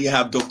why we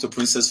have Dr.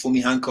 Princess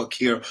Funmi Hancock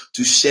here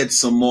to shed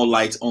some more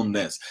light on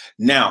this.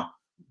 Now,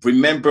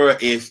 remember,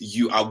 if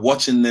you are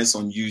watching this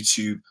on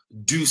YouTube,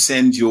 do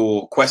send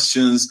your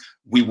questions.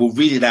 We will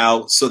read it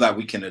out so that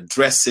we can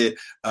address it.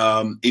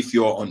 If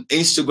you're on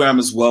Instagram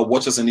as well,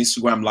 watch us on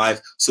Instagram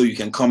Live so you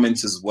can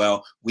comment as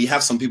well. We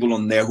have some people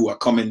on there who are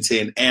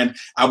commenting, and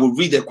I will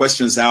read their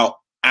questions out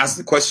as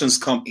the questions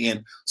come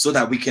in so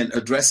that we can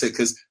address it.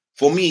 Because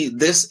for me,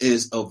 this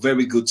is a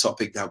very good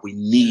topic that we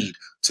need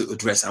to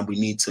address and we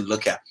need to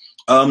look at.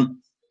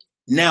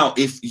 Now,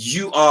 if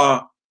you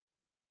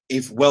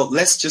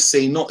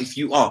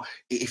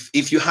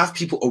have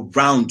people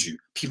around you,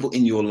 people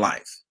in your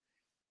life,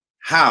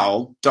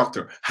 how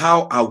can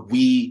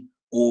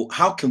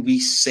we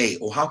say,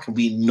 or how can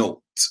we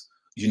note,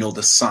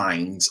 the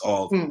signs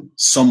of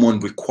someone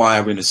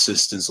requiring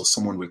assistance or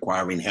someone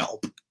requiring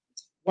help?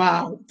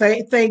 Wow.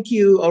 Thank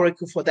you,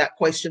 Oracle, for that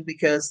question,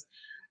 because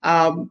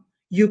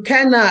you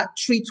cannot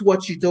treat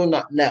what you do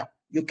not know.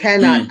 You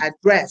cannot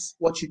address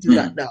what you do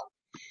not know.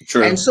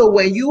 True. And so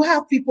when you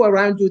have people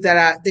around you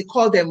they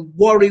call them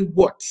worry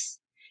warts.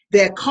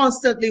 They're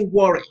constantly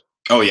worried.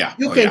 Oh, yeah.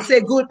 You can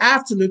say good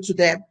afternoon to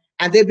them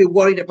and they'll be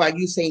worried about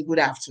you saying good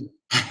afternoon.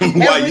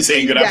 Why are you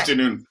saying good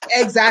afternoon?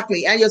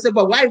 Exactly. And you'll say,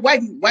 but why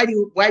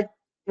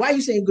are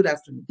you saying good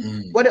afternoon?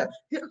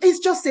 It's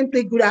just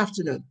simply good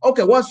afternoon.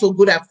 Okay, what's so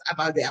good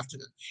about the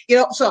afternoon?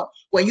 So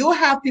when you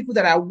have people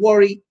that are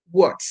worry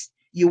warts,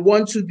 you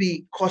want to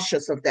be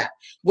cautious of that.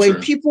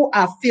 When people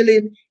are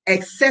feeling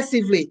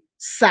excessively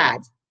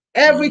sad,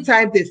 every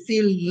time they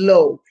feel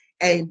low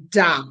and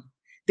down,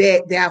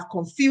 They have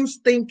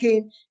confused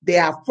thinking. They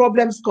have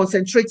problems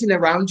concentrating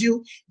around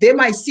you. They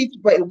might sit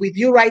with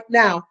you right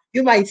now.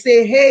 You might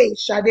say, hey,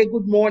 Shade,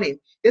 good morning.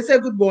 They say,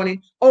 good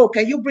morning. Oh,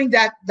 can you bring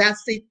that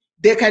seat?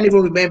 They can't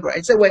even remember.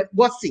 And say, well,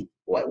 what seat?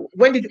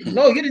 When did you?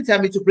 No, you didn't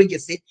tell me to bring your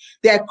seat.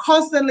 They're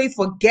constantly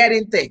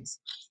forgetting things.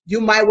 You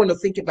might want to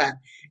think about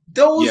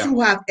those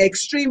who have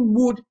extreme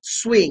mood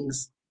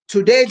swings.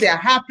 Today they're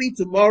happy,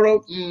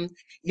 tomorrow,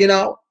 you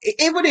know,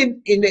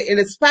 even in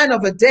the span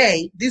of a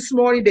day. This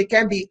morning they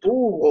can be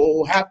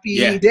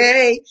happy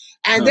day,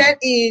 and then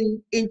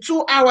in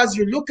 2 hours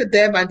you look at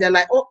them and they're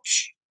like, oh,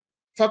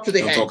 talk to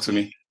the hand. Talk to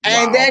me.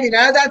 And then in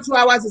another 2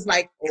 hours it's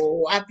like,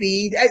 oh,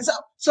 happy. And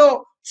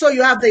so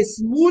you have these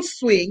mood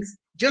swings,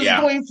 just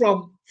going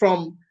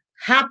from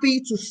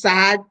happy to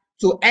sad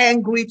to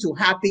angry to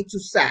happy to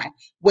sad.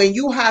 When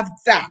you have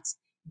that,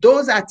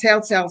 those are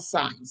telltale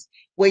signs.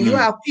 When you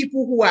have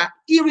people who are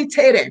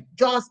irritated,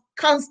 just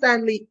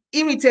constantly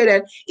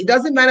irritated, it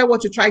doesn't matter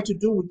what you try to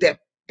do with them,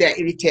 they're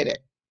irritated.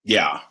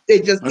 Yeah. They're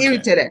just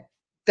irritated.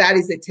 That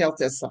is a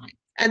telltale sign.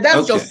 And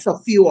that's just a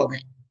few of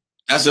them.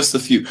 That's just a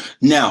few.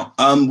 Now,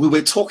 we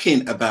were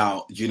talking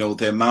about, you know,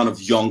 the amount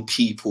of young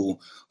people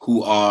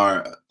who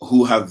are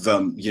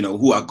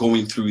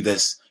going through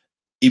this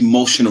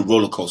emotional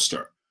roller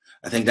coaster.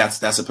 I think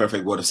that's a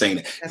perfect word of saying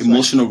it. That's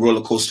emotional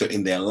roller coaster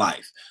in their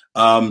life.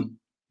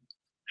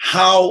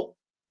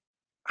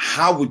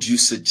 How would you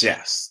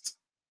suggest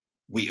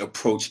we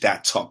approach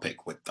that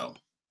topic with them?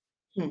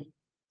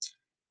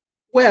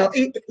 Well,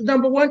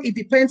 number one, it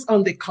depends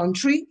on the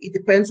country. It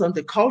depends on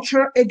the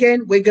culture.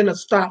 Again, we're going to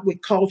start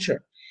with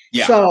culture.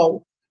 Yeah.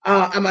 So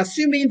I'm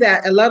assuming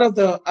that a lot of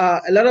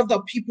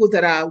the people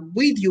that are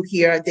with you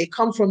here, they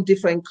come from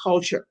different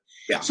culture.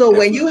 Yeah, so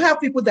definitely. When you have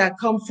people that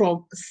come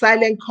from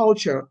silent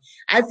culture,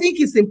 I think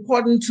it's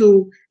important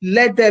to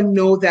let them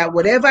know that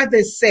whatever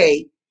they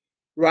say,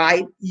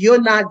 right, you're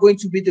not going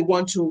to be the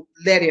one to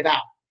let it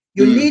out.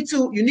 You need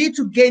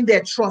to gain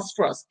their trust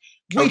first.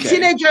 With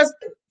teenagers,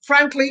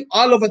 frankly,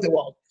 all over the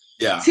world,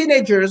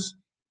 teenagers,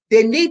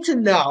 they need to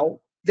know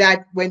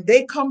that when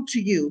they come to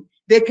you,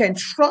 they can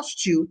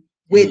trust you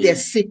with their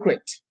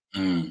secret,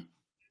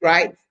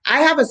 right?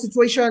 I have a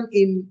situation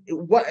in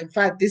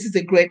fact, this is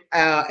a great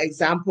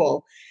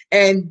example.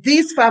 And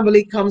this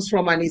family comes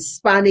from an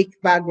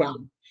Hispanic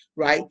background,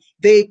 right?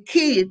 The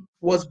kid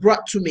was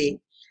brought to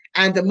me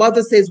and the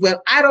mother says,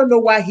 well, I don't know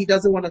why he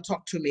doesn't want to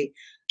talk to me.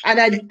 And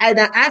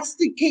I asked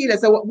the kid, I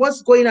said,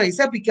 what's going on? He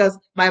said, because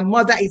my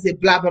mother is a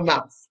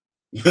blabbermouth.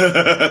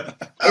 Wow.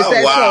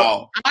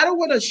 So I don't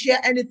want to share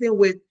anything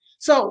with.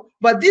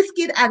 But this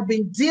kid had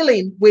been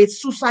dealing with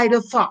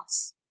suicidal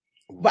thoughts.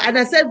 And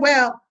I said,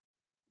 well,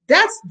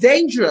 that's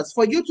dangerous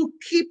for you to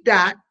keep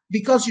that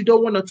because you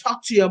don't want to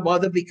talk to your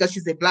mother because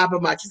she's a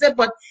blabbermouth. She said,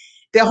 but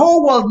the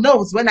whole world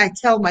knows when I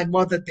tell my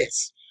mother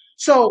this.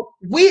 So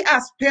we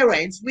as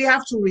parents, we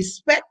have to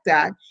respect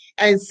that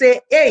and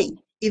say, hey,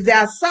 if there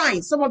are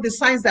signs, some of the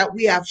signs that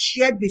we have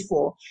shared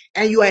before,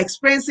 and you are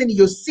experiencing,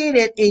 you're seeing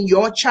it in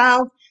your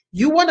child,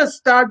 you want to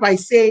start by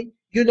saying,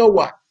 you know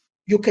what?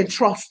 You can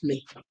trust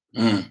me.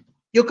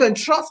 You can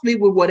trust me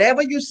with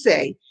whatever you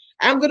say.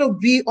 I'm going to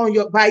be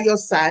by your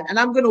side, and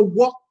I'm going to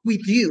walk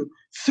with you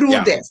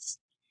through this.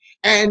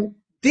 And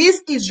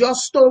this is your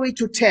story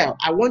to tell.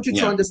 I want you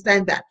to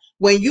understand that.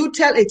 When you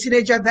tell a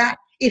teenager that,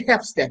 it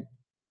helps them.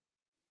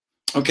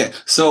 Okay.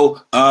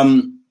 So,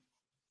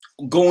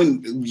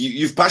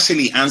 you've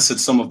partially answered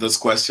some of this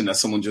question that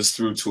someone just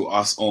threw to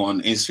us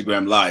on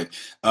Instagram Live.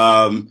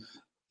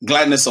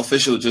 Gladness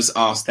Official just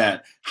asked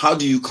that, how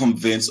do you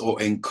convince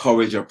or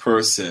encourage a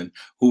person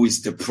who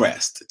is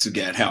depressed to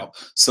get help?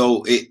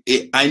 So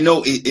I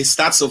know it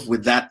starts off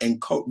with that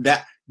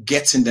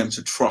getting them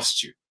to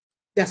trust you.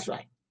 That's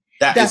right.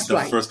 That's the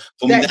first,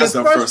 for me, that's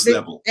the first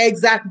level.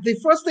 Exactly. The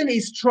first thing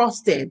is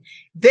trusting.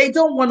 They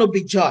don't want to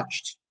be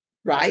judged,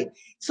 right?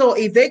 So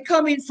if they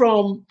come in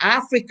from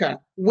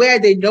Africa, where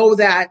they know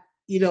that,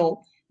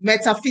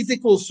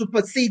 metaphysical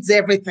supersedes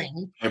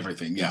everything,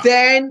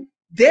 then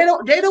they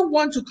don't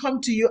want to come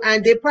to you,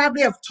 and they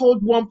probably have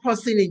told one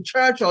person in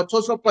church or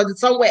told someone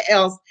somewhere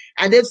else,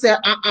 and they've said,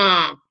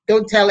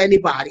 don't tell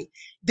anybody.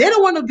 They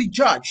don't want to be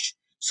judged.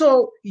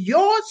 So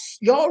your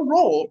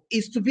role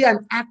is to be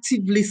an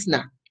active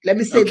listener. Let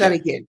me say that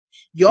again.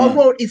 Your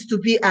role is to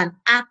be an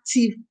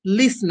active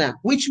listener,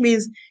 which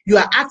means you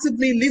are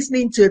actively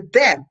listening to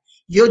them.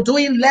 You're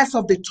doing less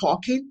of the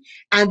talking,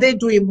 and they're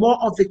doing more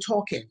of the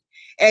talking.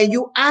 And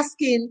you're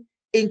asking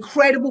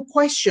incredible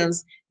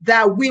questions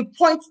that will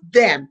point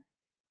them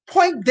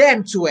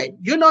to it.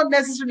 You're not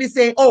necessarily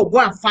saying, oh, go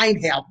and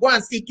find help, go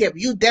and seek help.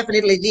 You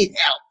definitely need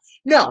help.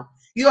 No,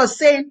 you're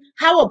saying,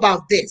 how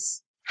about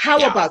this? How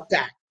about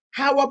that?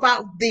 How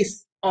about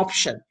this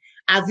option?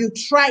 Have you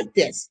tried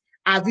this?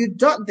 Have you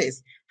done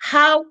this?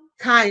 How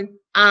can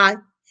I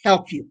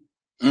help you?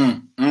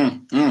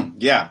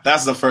 Yeah,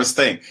 that's the first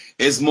thing.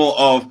 It's more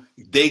of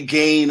they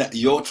gain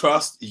your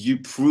trust. You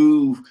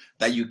prove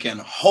that you can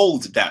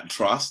hold that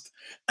trust,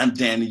 and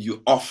then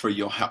you offer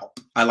your help.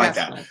 I like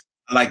that. Right.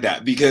 I like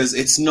that because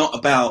it's not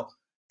about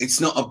it's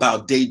not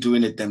about they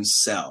doing it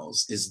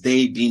themselves. It's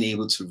they being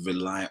able to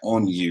rely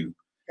on you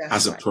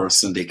as a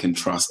person they can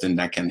trust and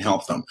that can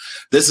help them.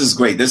 This is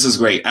great. This is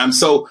great. I am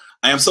so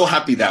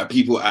happy that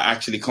people are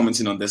actually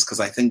commenting on this, because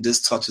I think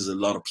this touches a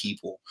lot of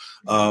people.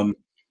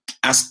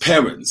 As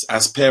parents,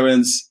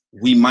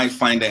 we might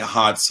find it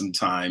hard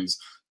sometimes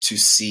to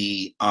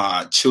see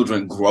our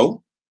children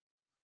grow,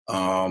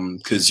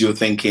 because you're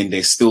thinking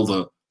they're still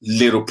the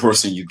little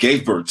person you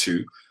gave birth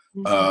to,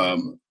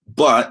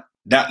 but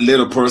that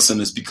little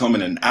person is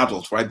becoming an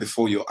adult right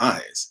before your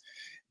eyes.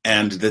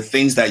 And the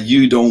things that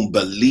you don't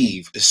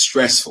believe is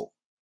stressful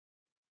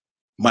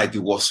might be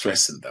what's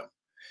stressing them.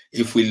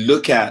 If we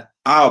look at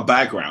our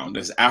background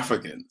as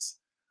Africans,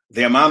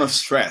 the amount of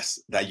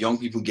stress that young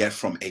people get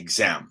from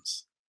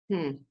exams,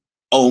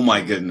 oh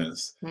my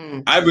goodness.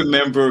 I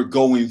remember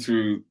going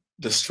through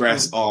the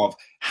stress of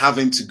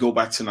having to go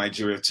back to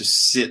Nigeria to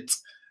sit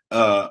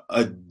a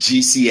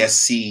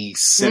GCSE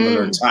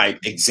similar type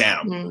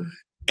exam.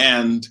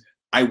 And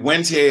I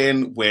went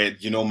in with,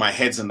 my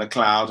head's in the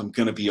cloud. I'm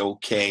going to be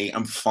okay.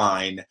 I'm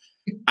fine.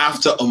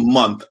 After a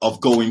month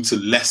of going to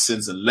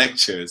lessons and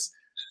lectures,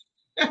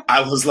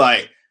 I was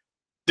like,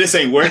 this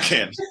ain't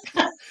working,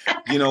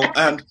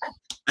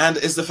 and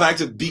it's the fact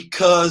that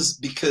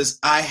because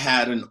I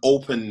had an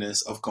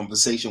openness of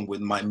conversation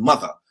with my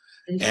mother,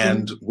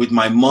 and with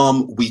my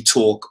mom, we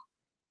talk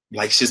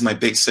like she's my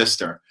big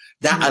sister.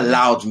 That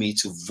allowed me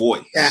to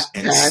voice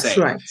and say.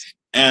 Right.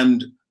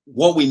 And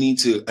what we need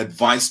to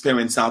advise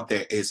parents out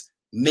there is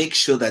make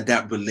sure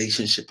that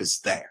relationship is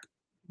there.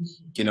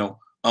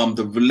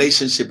 The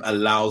relationship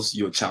allows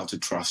your child to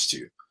trust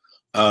you.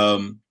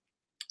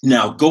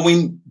 Now,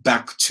 going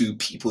back to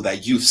people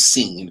that you've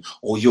seen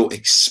or your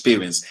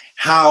experience,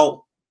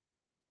 how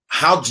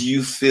do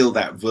you feel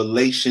that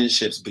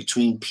relationships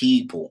between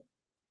people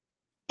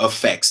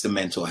affects the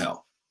mental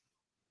health?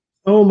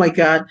 Oh my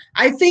God.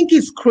 I think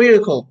it's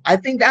critical. I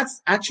think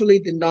that's actually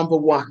the number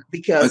one,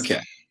 because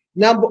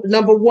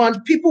number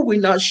one, people will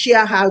not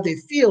share how they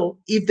feel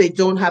if they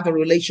don't have a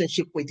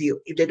relationship with you,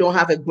 if they don't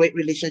have a great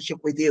relationship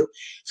with you.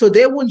 So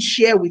they won't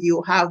share with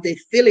you how they're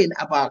feeling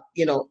about,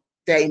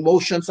 their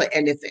emotions or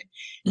anything.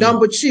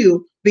 Number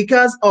two,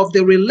 because of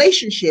the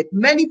relationship,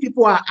 many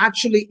people are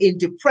actually in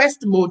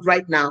depressed mode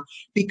right now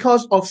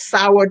because of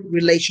soured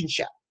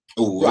relationship.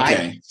 Ooh, right?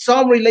 Okay.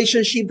 Some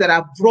relationship that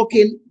are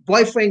broken,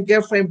 boyfriend,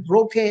 girlfriend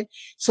broken.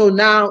 So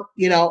now,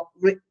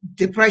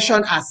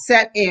 depression has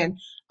set in.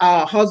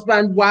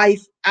 Husband,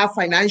 wife have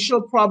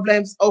financial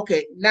problems.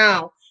 Okay,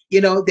 now,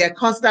 they're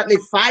constantly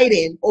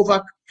fighting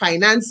over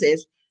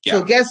finances. Yeah.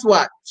 So guess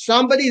what?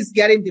 Somebody is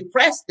getting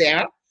depressed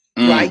there,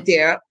 right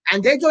there.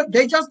 And they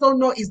just don't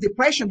know it's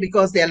depression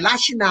because they're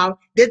lashing out.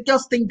 They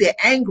just think they're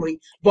angry,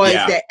 but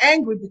they're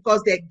angry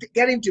because they're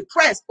getting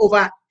depressed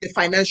over the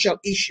financial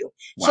issue.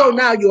 Wow. So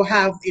now you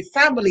have a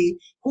family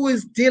who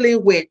is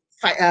dealing with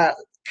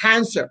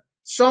cancer.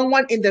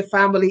 Someone in the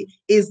family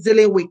is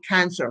dealing with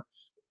cancer.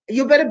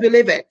 You better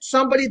believe it.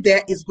 Somebody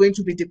there is going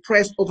to be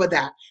depressed over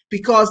that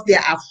because they're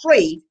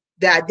afraid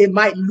that they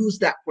might lose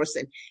that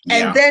person.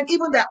 Yeah. And then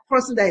even that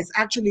person that is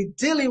actually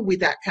dealing with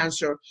that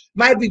cancer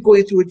might be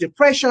going through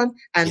depression,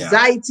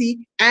 anxiety,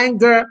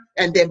 anger,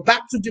 and then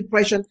back to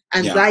depression,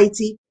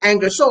 anxiety,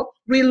 anger. So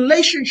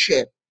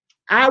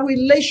our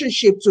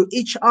relationship to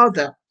each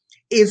other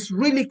is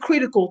really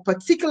critical,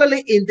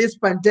 particularly in this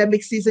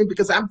pandemic season,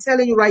 because I'm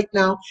telling you right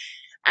now,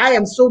 I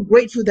am so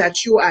grateful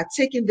that you are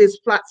taking this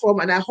platform,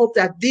 and I hope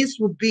that this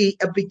will be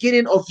a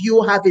beginning of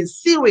you having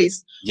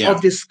series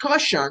of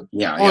discussion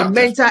on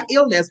mental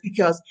illness,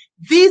 because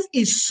this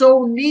is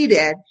so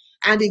needed.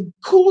 And the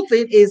cool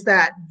thing is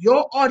that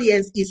your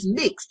audience is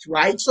mixed,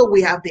 right? So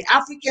we have the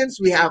Africans,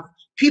 we have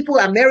people,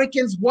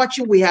 Americans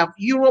watching, we have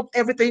Europe,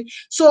 everything.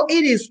 So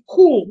it is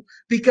cool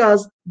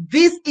because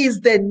this is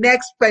the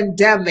next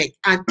pandemic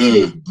and it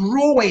is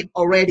brewing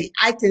already.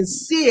 I can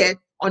see it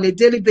on a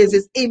daily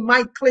basis in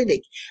my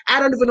clinic.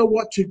 I don't even know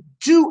what to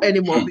do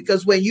anymore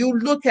because when you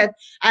look at,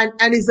 and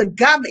it's a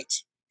gamut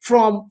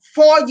from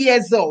 4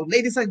 years old,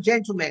 ladies and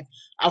gentlemen,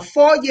 a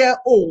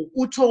 4-year-old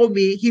who told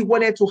me he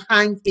wanted to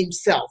hang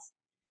himself.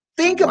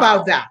 Think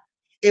about that.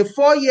 A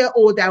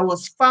 4-year-old that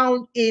was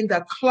found in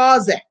the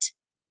closet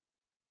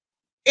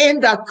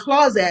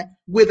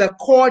with a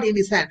cord in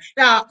his hand.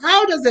 Now,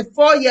 how does a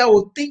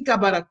 4-year-old think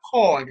about a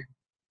cord?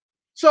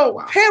 So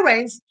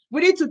parents,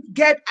 we need to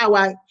get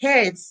our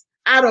heads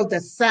out of the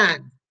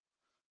sand.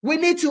 We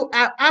need to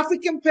have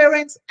African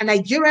parents,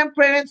 Nigerian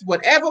parents,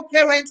 whatever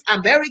parents,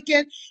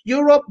 American,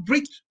 Europe,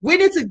 British, we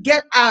need to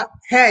get our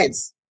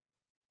heads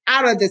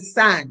out of the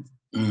sand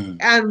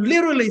and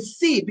literally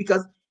see,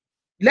 because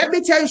let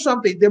me tell you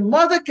something, the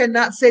mother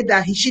cannot say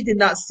that she did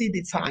not see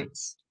the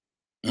signs.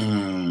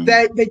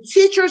 The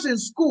teachers in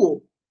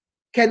school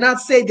cannot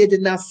say they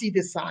did not see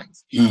the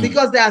signs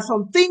because there are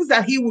some things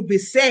that he would be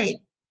saying.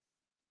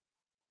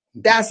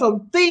 There are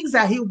some things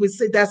that he would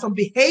say, there's some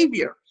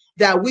behavior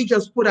that we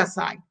just put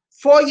aside.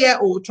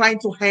 4-year-old trying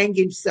to hang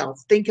himself.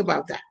 Think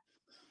about that.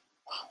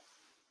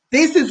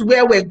 This is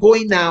where we're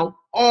going now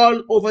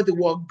all over the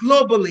world,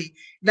 globally.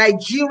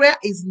 Nigeria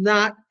is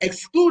not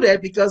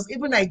excluded, because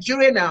even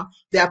Nigeria now,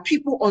 there are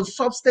people on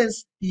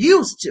substance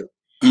use too.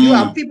 You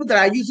have people that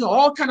are using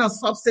all kinds of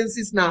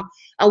substances now.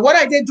 And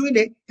what are they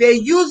doing? They're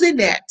using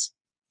it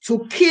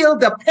to kill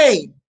the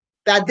pain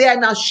that they are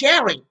now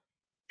sharing.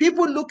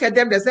 People look at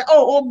them, they say,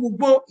 oh,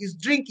 Mugbo is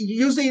drinking,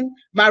 using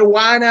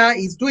marijuana,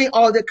 he's doing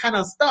all that kind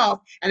of stuff.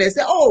 And they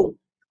say, oh,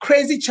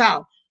 crazy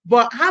child.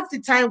 But half the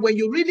time when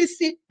you really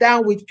sit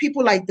down with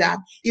people like that,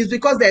 is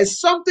because there's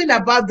something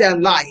about their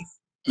life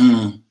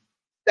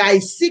that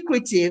is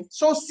secretive,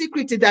 so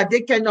secretive that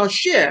they cannot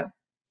share.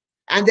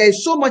 And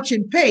there's so much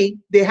in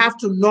pain, they have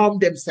to numb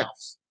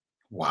themselves.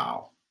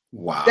 Wow.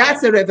 Wow.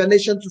 That's a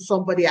revelation to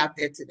somebody out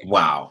there today.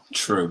 Wow.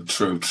 True,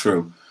 true,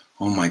 true.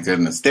 Oh my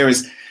goodness. There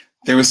is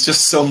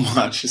just so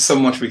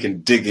much we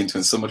can dig into,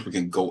 and so much we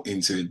can go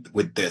into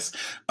with this.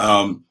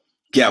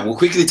 Yeah, we'll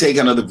quickly take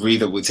another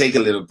breather. We'll take a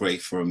little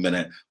break for a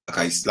minute.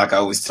 Like I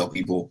always tell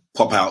people,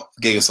 pop out,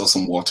 get yourself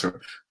some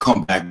water,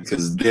 come back,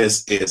 because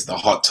this is the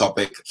hot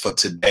topic for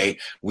today.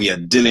 We are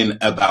dealing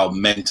about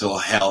mental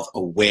health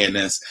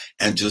awareness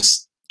and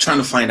just trying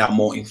to find out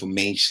more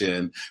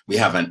information. We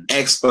have an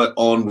expert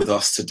on with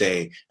us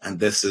today, and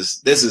this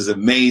is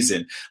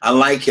amazing. I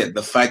like it,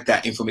 the fact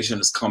that information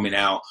is coming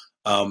out.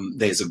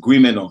 There's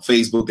agreement on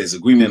Facebook, there's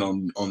agreement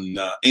on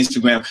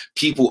Instagram.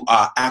 People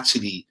are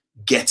actually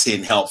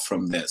getting help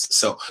from this.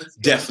 So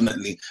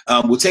definitely,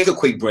 we'll take a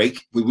quick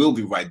break. We will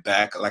be right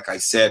back. Like I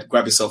said,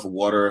 grab yourself a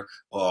water,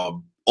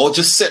 or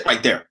just sit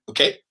right there.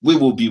 Okay, we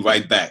will be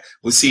right back.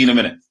 We'll see you in a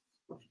minute.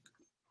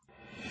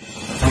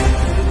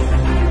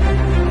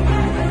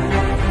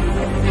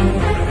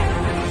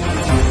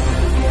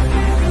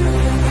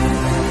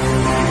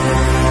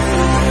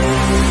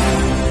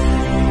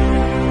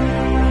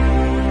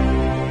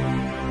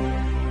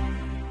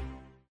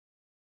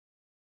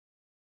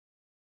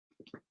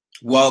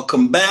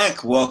 Welcome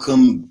back.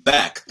 Welcome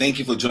back. Thank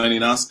you for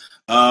joining us.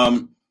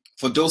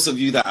 For those of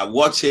you that are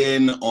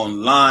watching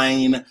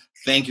online,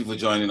 thank you for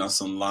joining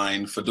us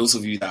online. For those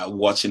of you that are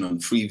watching on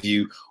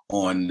Freeview,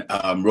 on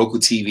Roku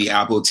TV,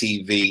 Apple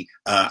TV,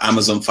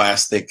 Amazon Fire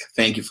Stick,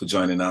 thank you for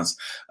joining us.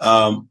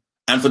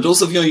 And for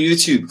those of you on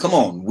YouTube, come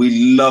on,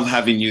 we love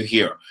having you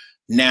here.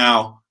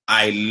 Now,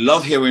 I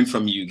love hearing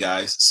from you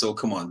guys, so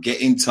come on, get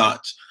in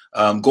touch.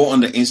 Go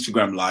on the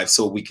Instagram live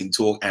so we can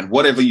talk, and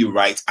whatever you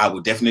write, I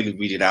will definitely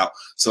read it out.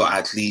 So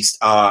at least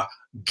our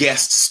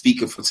guest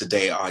speaker for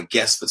today, our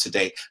guest for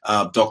today,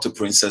 Dr.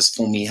 Princess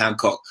Funmi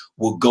Hancock,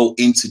 will go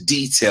into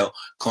detail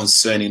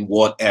concerning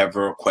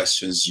whatever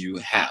questions you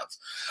have.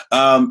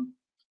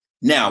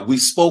 Now,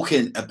 we've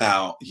spoken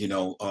about,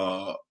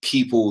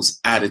 people's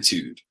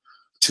attitude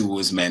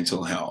towards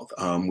mental health.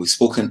 We've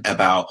spoken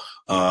about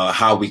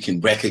how we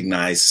can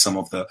recognize some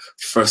of the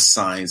first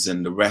signs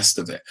and the rest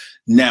of it.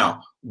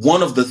 Now,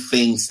 one of the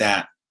things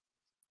that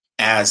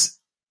as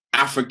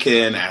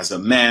African, as a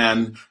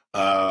man,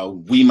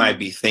 we might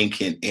be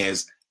thinking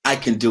is, I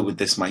can deal with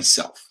this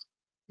myself.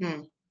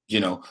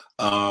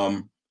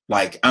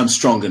 Like, I'm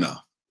strong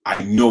enough.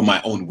 I know my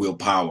own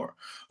willpower.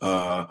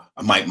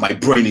 My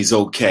brain is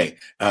okay.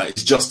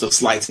 It's just a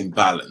slight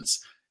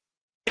imbalance.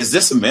 Is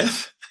this a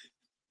myth?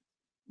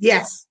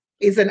 Yes,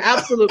 it's an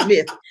absolute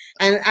myth.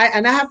 And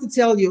I have to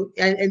tell you,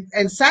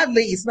 and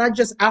sadly, it's not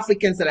just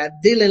Africans that are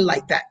dealing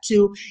like that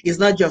too. It's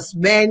not just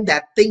men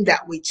that think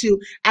that way too.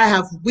 I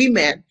have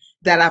women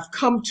that have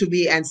come to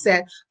me and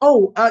said,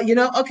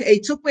 okay,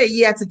 it took me a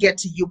year to get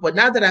to you, but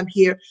now that I'm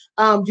here,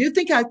 do you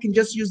think I can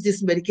just use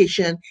this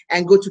medication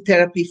and go to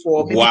therapy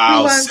for maybe 3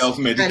 months?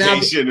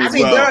 Self-medication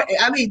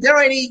they're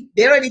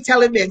already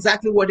telling me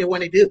exactly what they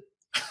want to do.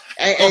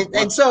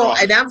 And so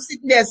I'm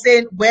sitting there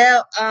saying,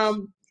 well,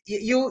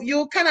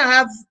 you kind of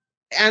have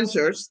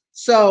answers.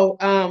 So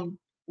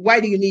why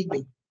do you need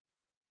me?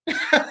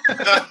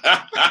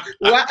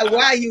 why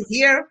are you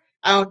here?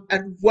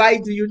 And why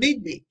do you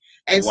need me?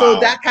 And so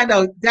that kind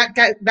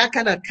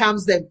of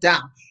calms them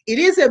down. It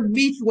is a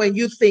myth when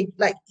you think,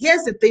 like,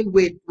 here's the thing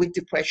with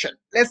depression.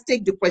 Let's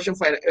take depression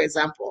for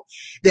example.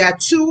 There are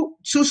two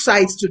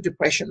sides to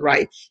depression,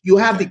 right? You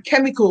have the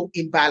chemical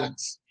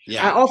imbalance.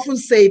 I often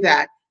say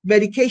that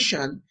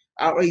medication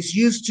is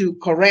used to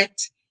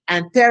correct,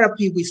 and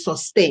therapy will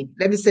sustain.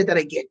 Let me say that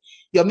again.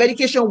 Your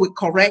medication will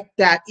correct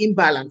that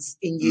imbalance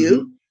in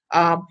you,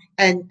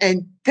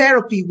 and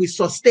therapy will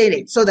sustain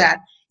it, so that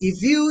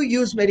if you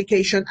use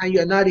medication and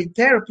you're not in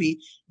therapy,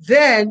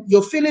 then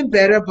you're feeling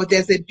better, but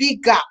there's a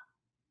big gap.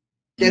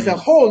 There's a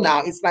hole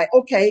now. It's like,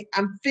 okay,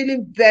 I'm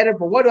feeling better,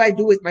 but what do I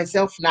do with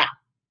myself now?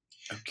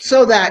 Okay.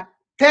 So that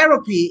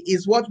therapy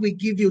is what we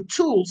give you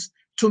tools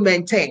to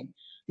maintain.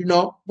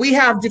 We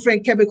have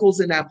different chemicals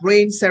in our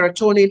brain.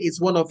 Serotonin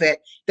is one of it.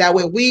 That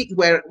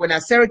when our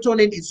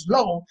serotonin is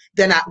low,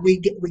 then we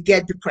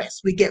get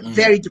depressed. We get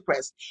very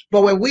depressed.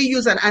 But when we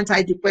use an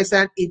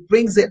antidepressant, it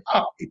brings it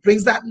up. It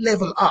brings that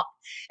level up.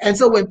 And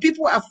so when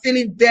people are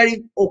feeling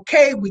very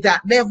okay with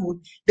that level,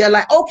 they're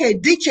like, okay,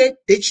 ditch it,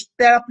 ditch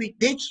therapy,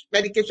 ditch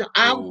medication.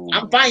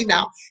 I'm fine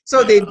now.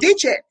 So they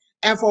ditch it.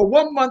 And for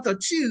 1 month or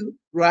two,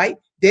 right,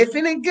 they're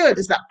feeling good.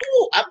 It's like,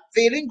 oh, I'm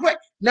feeling great.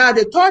 Now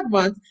the third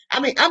month, I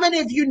mean, how many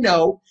of you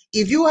know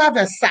if you have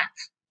a sack,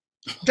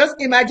 just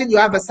imagine you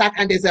have a sack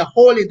and there's a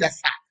hole in the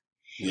sack.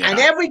 Yeah. And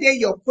every day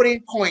you're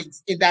putting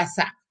coins in that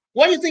sack.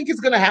 What do you think is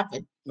going to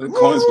happen? The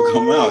coins will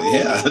come out.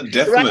 Yeah,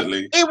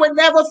 definitely. Right? It will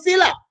never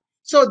fill up.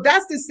 So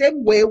that's the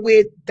same way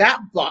with that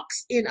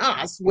box in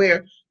us,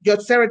 where your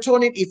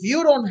serotonin, if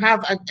you don't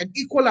have an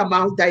equal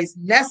amount that is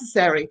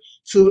necessary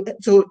to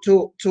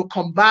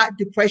combat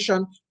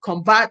depression,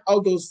 combat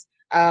all those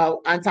the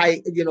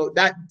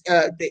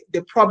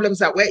problems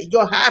that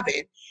you're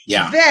having,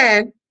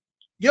 then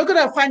you're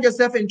gonna find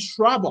yourself in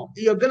trouble.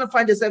 You're gonna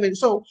find yourself in.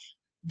 So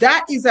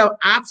that is an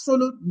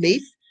absolute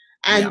myth,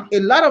 and a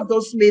lot of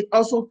those myths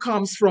also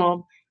comes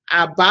from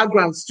our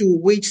backgrounds too,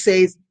 which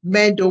says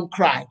men don't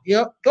cry.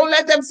 Don't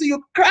let them see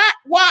you cry.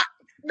 What?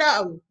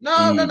 No.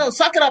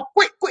 Suck it up,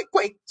 quick.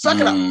 Suck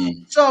it up.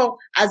 So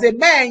as a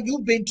man,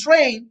 you've been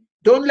trained.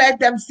 Don't let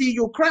them see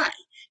you cry.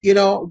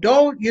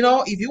 Don't.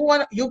 If you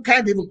want, you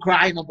can't even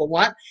cry. Number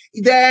one,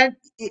 then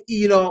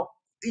you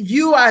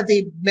are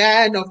the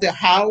man of the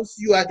house.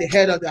 You are the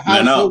head of the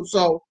household.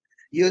 So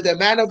you're the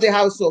man of the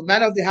house. So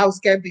man of the house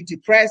can be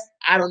depressed.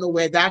 I don't know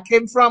where that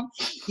came from.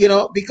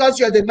 Because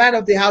you're the man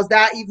of the house,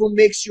 that even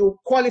makes you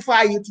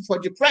qualify you for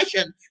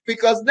depression,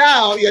 because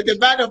now you're the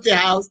man of the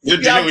house. You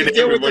have to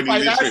deal with the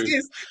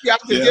finances. You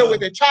have to deal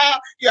with the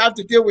child. You have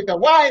to deal with the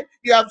wife.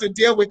 You have to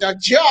deal with the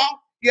job.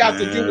 You have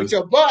to deal with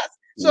your boss.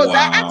 So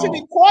that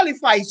actually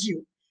qualifies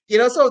you.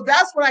 So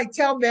that's what I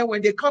tell men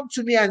when they come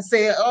to me and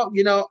say, oh,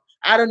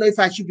 I don't know if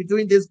I should be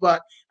doing this,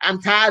 but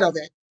I'm tired of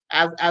it.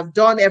 I've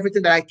done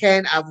everything that I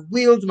can. I've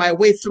wheeled my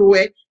way through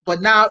it,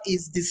 but now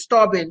it's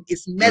disturbing.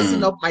 It's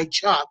messing up my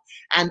job,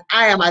 and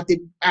I'm at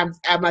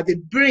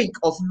the brink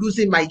of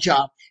losing my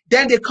job.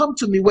 Then they come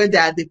to me when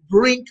they're at the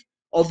brink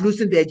of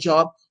losing their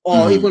job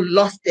or even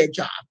lost their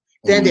job.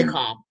 Then they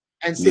come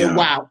and say,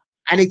 "Wow,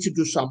 I need to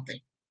do something."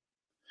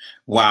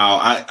 Wow,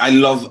 I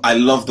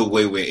love the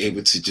way we're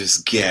able to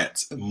just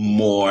get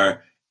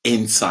more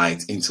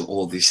insight into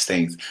all these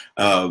things.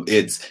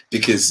 It's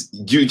because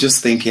you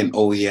just thinking,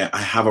 oh yeah,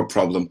 I have a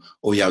problem,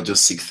 oh yeah, I'll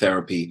just seek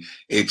therapy.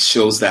 It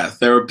shows that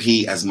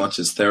therapy, as much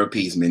as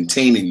therapy is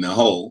maintaining the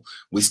whole,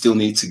 we still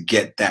need to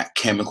get that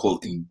chemical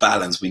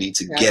imbalance. We need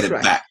to get it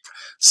back.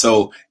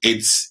 So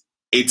it's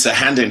a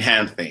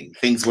hand-in-hand thing.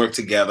 Things work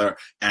together,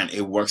 and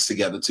it works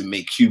together to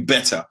make you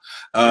better.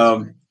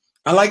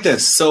 I like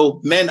this. So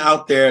men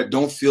out there,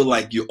 don't feel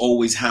like you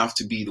always have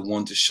to be the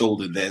one to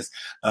shoulder this.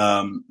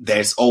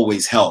 There's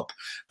always help.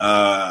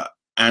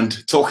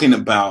 And talking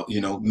about,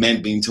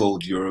 men being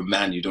told you're a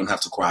man, you don't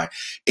have to cry.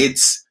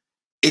 It's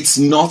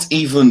not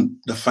even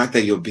the fact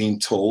that you're being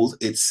told.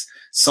 It's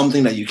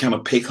something that you kind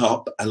of pick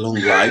up along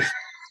life,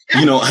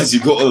 as you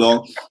go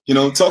along,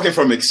 talking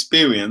from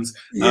experience.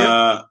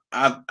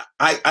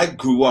 I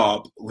grew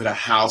up with a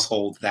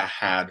household that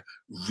had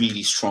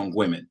really strong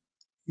women.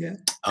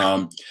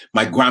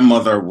 My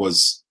grandmother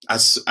was,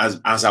 as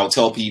I'll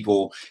tell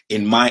people,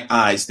 in my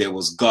eyes, there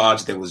was God,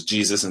 there was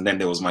Jesus, and then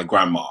there was my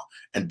grandma,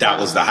 and that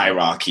was the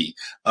hierarchy.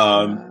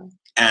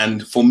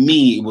 And for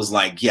me, it was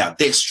like, yeah,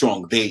 they're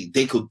strong. They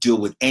could deal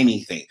with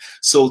anything.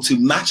 So to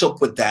match up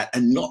with that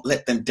and not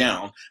let them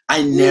down,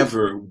 I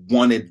never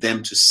wanted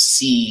them to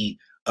see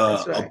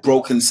a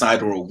broken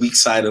side or a weak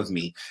side of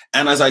me.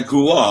 And as I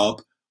grew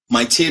up,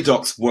 my tear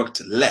ducts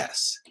worked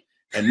less.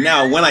 And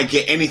now when I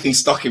get anything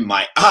stuck in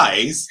my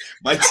eyes,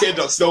 my tear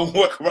ducts don't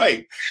work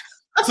right.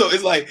 So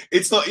it's like,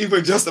 it's not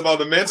even just about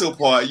the mental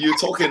part. You're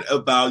talking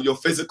about your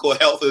physical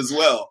health as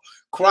well.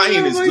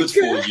 Crying is good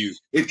for you.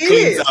 It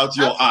cleans out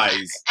your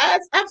eyes.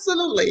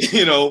 Absolutely.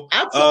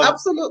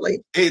 Absolutely.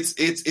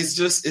 It's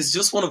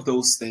just one of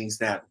those things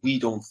that we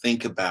don't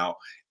think about.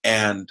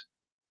 And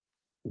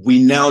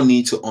we now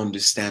need to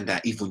understand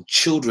that even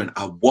children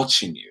are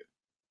watching you.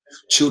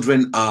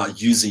 Children are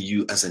using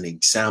you as an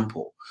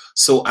example.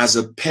 So as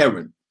a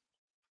parent,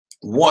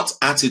 what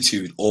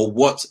attitude or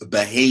what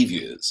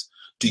behaviors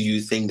do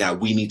you think that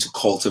we need to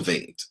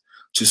cultivate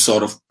to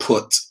sort of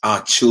put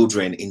our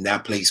children in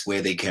that place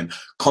where they can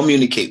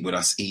communicate with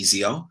us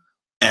easier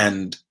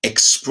and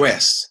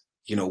express,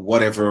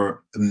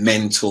 whatever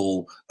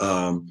mental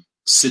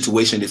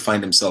situation they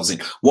find themselves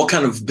in? What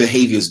kind of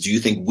behaviors do you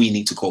think we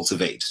need to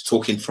cultivate,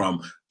 talking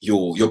from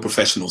your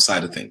professional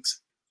side of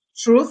things?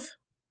 Truth.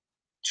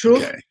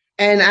 Okay.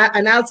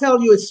 And I'll tell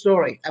you a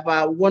story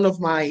about one of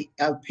my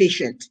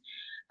patients.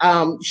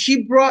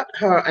 She brought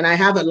her, and I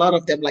have a lot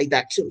of them like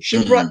that too.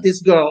 She brought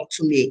this girl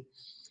to me,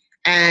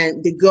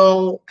 and the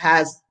girl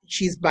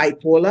she's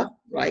bipolar,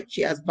 right?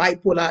 She has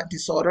bipolar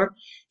disorder.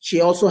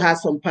 She also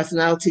has some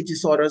personality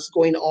disorders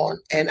going on,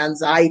 and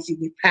anxiety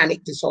with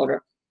panic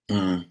disorder.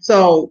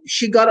 So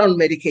she got on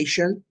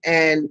medication,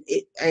 and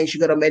she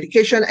got on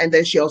medication, and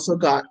then she also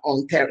got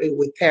on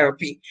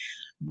therapy.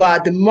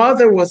 But the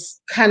mother was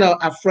kind of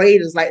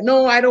afraid. It's like,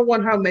 no, I don't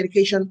want her on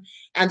medication.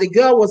 And the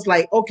girl was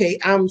like, okay,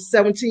 I'm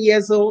 17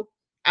 years old.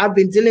 I've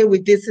been dealing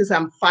with this since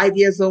I'm 5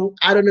 years old.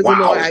 I don't even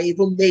know I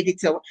even made it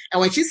till.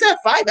 And when she said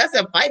 5, I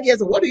said 5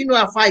 years old. What do you know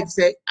at 5? She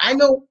said, I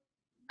know.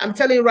 I'm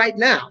telling you right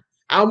now.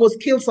 I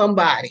almost killed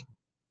somebody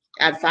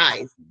at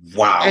 5.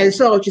 Wow. And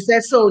so she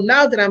said, so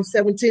now that I'm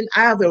 17,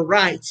 I have a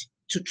right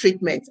to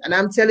treatment. And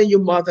I'm telling you,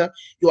 mother,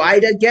 you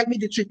either get me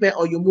the treatment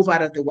or you move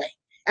out of the way.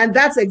 And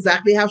that's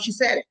exactly how she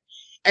said it.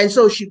 And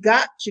so she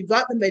got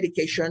the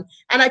medication.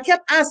 And I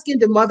kept asking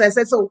the mother, I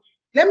said, so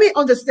let me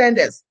understand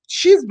this.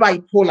 She's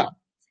bipolar.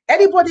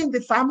 Anybody in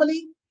the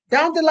family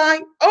down the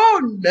line?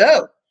 Oh,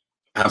 no.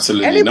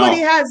 Absolutely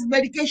Anybody no. has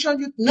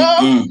medication?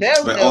 No.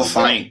 We're all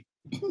fine.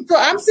 So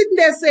I'm sitting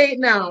there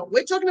saying, now,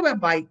 we're talking about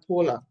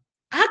bipolar.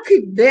 How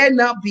could there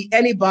not be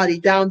anybody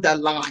down the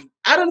line?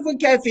 I don't even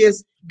care if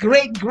it's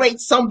great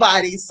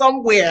somebody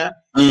somewhere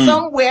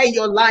in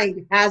your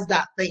line has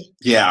that thing.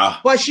 Yeah.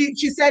 But she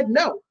said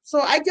no. So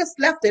I just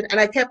left it and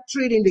I kept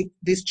treating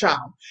this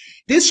child.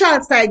 This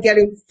child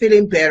started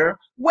feeling better.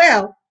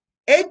 Well,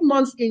 8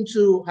 months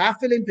into her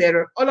feeling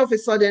better, all of a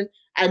sudden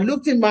I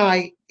looked in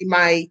my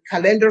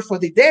calendar for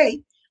the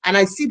day and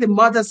I see the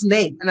mother's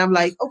name and I'm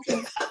like, okay,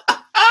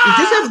 is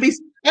this a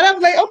mistake? And I'm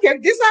like, okay,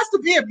 this has to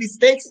be a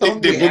mistake somewhere.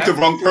 They booked the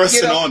wrong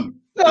person on.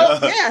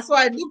 So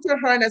I looked at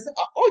her and I said,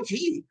 oh,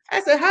 gee.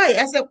 I said,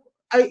 hi. I said,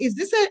 is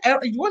this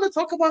you want to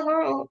talk about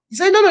her? He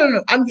said,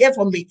 no, I'm here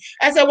for me.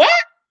 I said, what?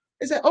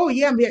 I said, oh,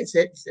 yeah, I'm here. He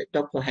said,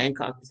 Dr.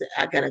 Hancock, he said,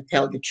 I got to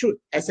tell the truth.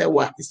 I said,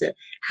 what? He said,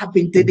 I've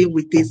been dealing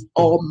with this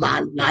all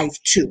my life,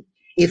 too.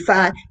 In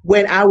fact,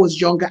 when I was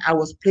younger, I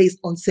was placed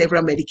on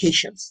several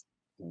medications.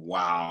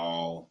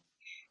 Wow.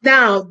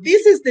 Now,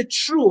 this is the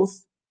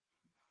truth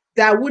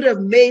that would have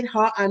made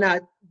her and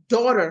her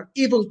daughter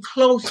even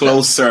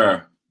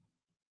closer.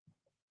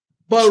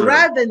 But True.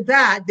 rather than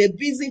that, they're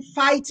busy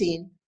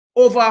fighting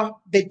over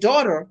the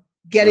daughter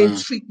getting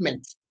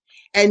treatment.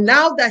 And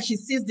now that she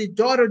sees the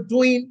daughter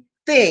doing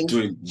things,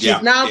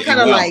 she's now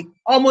kind of like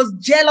almost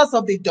jealous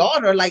of the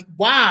daughter. Like,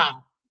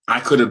 wow.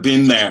 I could have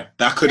been there.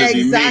 That could have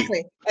been me.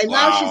 Exactly. And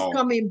now she's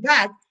coming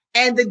back.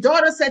 And the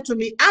daughter said to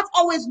me, I've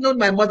always known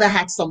my mother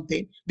had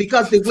something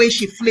because the way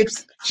she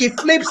flips. She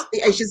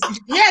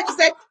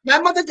said,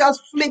 my mother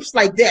just flips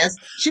like this.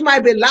 She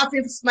might be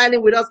laughing,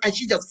 smiling with us, and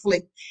she just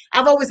flipped.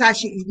 I've always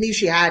knew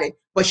she had it,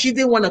 but she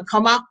didn't want to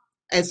come up.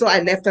 And so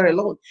I left her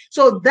alone.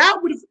 So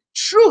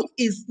truth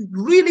is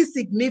really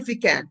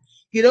significant.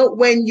 You know,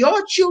 when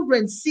your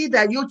children see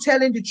that you're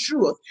telling the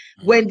truth,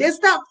 when they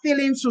start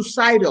feeling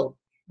suicidal,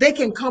 they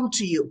can come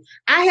to you.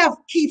 I have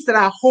kids that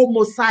are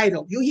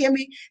homicidal. You hear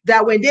me?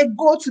 That when they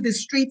go to the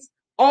streets,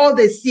 all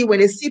they see,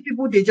 when they see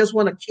people, they just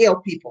want to kill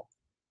people.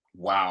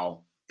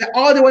 Wow.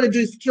 All they want to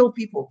do is kill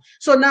people.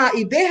 So now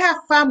if they have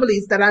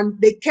families that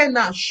they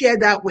cannot share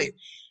that with,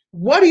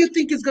 what do you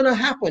think is going to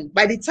happen?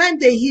 By the time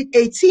they hit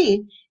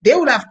 18, they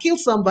will have killed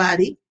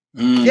somebody.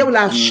 They will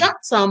have shot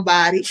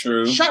somebody,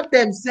 shot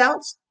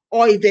themselves,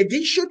 or if they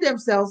didn't shoot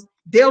themselves,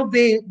 they'll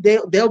be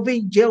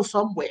in jail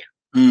somewhere.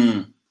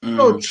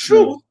 So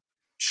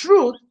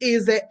truth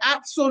is the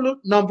absolute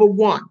number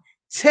one.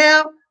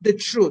 Tell the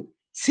truth.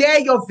 Tear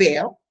your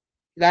veil,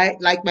 right?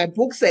 Like my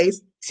book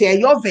says, tear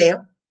your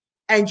veil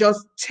and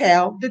just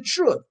tell the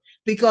truth,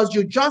 because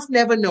you just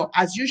never know.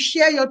 As you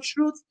share your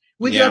truth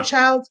with your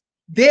child,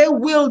 they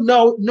will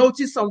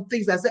notice some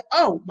things that say,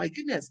 oh my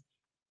goodness,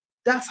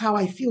 that's how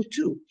I feel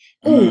too.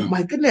 Oh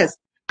my goodness,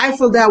 I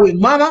feel that way.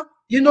 Mama,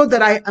 you know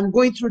that I am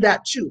going through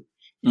that too.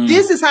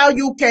 This is how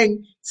you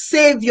can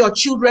save your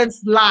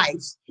children's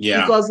lives,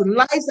 because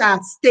lives are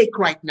at stake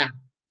right now.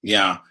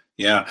 Yeah.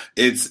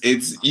 It's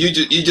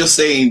you just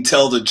saying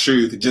tell the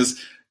truth.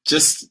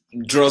 Just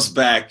draws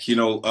back,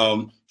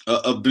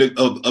 a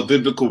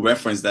biblical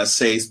reference that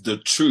says the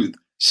truth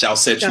shall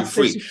set you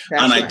free.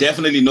 And I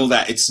definitely know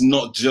that it's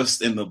not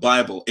just in the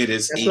Bible. It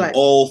is in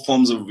all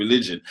forms of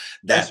religion.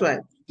 That's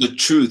the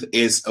truth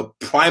is a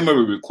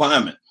primary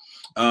requirement.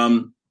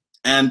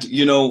 And,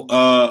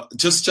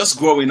 just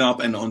growing up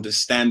and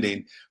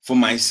understanding for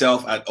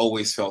myself, I'd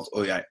always felt,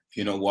 oh yeah,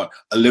 you know what,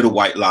 a little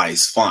white lie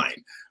is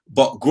fine.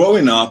 But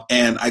growing up,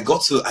 and I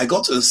got to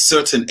a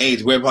certain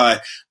age whereby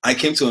I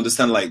came to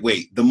understand, like,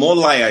 wait, the more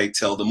lie I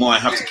tell, the more I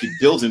have to keep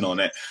building on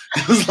it.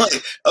 It was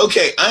like,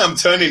 okay, I am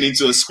turning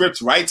into a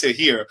script writer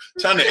here,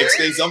 trying to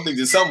explain something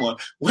to someone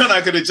when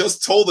I could have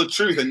just told the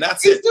truth, and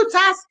that's it. It's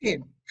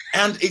tasking.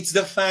 And it's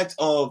the fact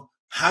of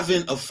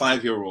having a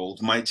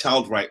 5-year-old, my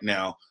child right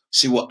now.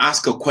 She will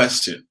ask a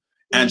question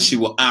and she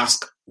will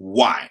ask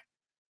why.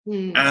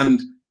 And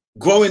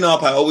growing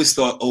up, I always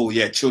thought, oh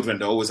yeah, children,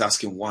 they're always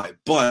asking why.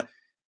 But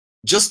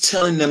just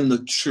telling them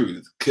the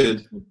truth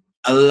could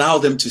allow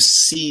them to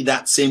see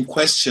that same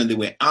question they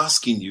were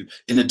asking you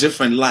in a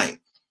different light.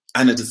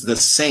 And it is the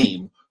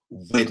same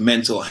with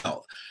mental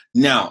health.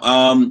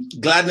 Now,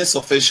 Gladness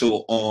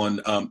Official on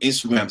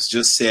Instagram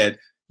just said,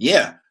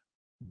 yeah,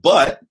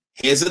 but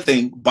here's the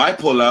thing,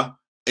 bipolar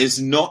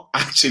is not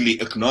actually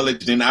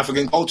acknowledged in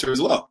African culture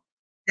as well.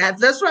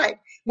 That's right.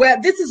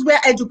 Well, this is where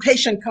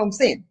education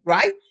comes in,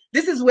 right?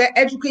 This is where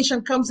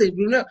education comes in.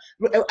 You know,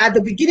 at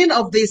the beginning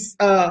of this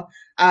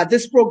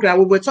this program,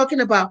 we were talking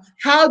about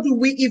how do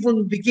we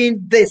even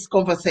begin this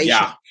conversation.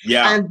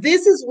 Yeah. And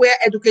this is where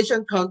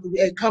education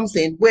comes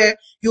in, where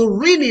you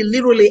really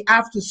literally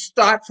have to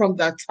start from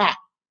the top.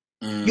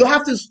 You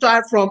have to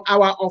start from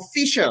our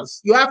officials.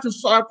 You have to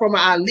start from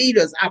our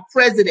leaders, our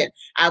president,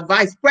 our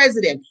vice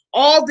president,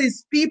 all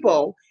these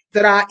people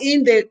that are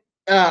in the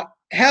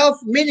health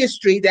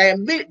ministry.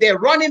 They're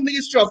running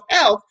Ministry of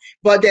Health,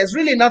 but there's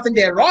really nothing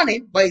they're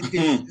running, but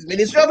it's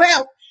Ministry of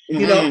Health,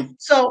 you know.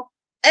 So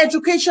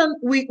education,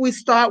 we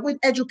start with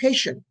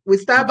education. We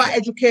start by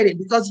educating,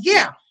 because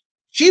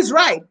she's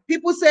right.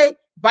 People say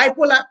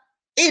bipolar,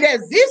 it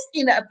exists.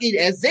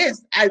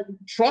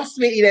 Trust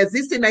me, it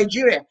exists in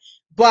Nigeria,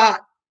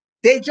 but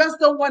they just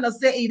don't want to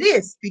say it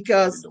is,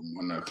 because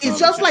it's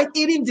just like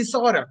eating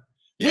disorder.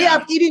 We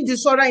have eating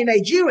disorder in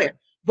Nigeria,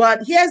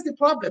 but here's the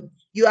problem.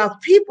 You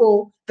have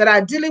people that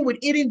are dealing with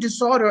eating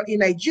disorder in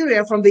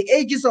Nigeria from the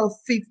ages of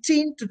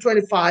 15 to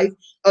 25.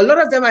 A lot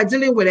of them are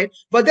dealing with it,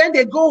 but then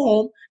they go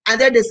home and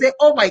then they say,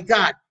 oh my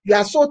God, you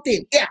are so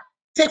thin. Yeah,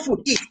 take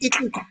food, eat.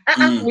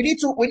 We need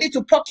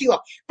to puck you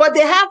up. But they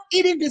have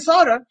eating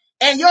disorder,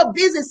 and you're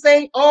busy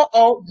saying,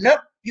 no,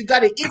 you got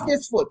to eat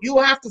this food. You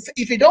have to,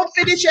 if you don't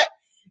finish it,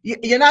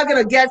 you're not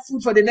going to get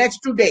food for the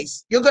next 2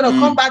 days. You're going to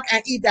come back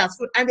and eat that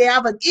food, and they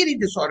have an eating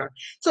disorder.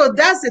 So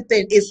that's the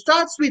thing. It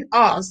starts with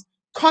us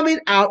coming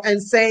out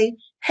and saying,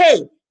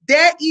 hey,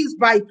 there is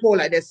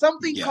bipolar. There's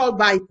something called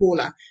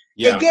bipolar.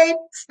 Again,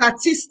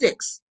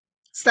 statistics,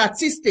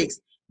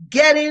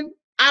 getting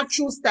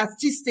actual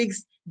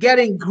statistics,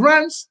 getting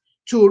grants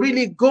to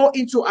really go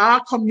into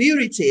our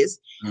communities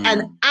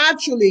and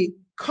actually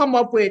come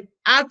up with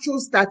actual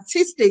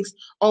statistics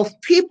of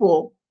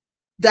people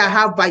that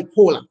have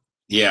bipolar.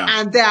 Yeah.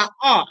 And there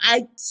are,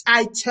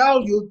 I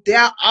tell you,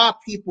 there are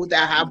people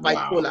that have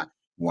bipolar.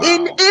 Wow.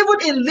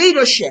 Even in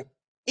leadership.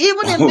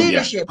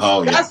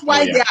 That's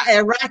why they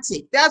are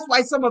erratic. That's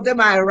why some of them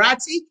are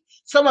erratic.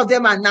 Some of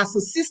them are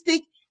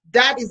narcissistic.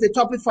 That is a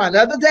topic for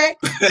another day.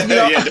 You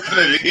know? Yeah,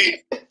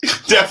 definitely.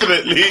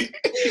 Definitely.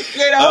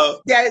 You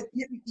know,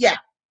 yeah.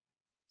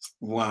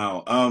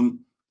 Wow.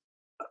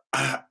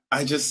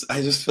 I just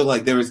feel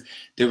like there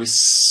is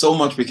so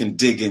much we can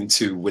dig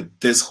into with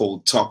this whole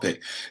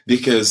topic,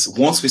 because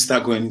once we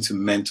start going into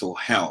mental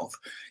health,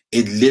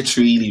 it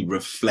literally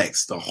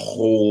reflects the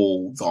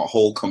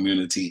whole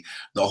community,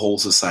 the whole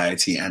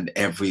society, and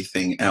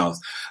everything else.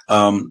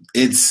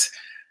 This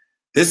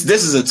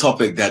is a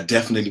topic that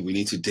definitely we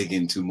need to dig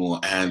into more.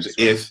 And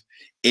if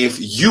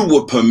you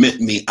would permit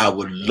me, I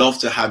would love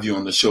to have you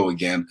on the show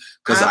again,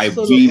 because I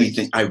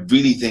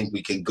really think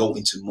we can go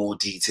into more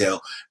detail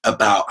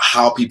about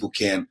how people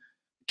can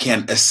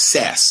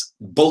assess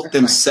both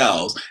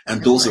themselves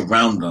and those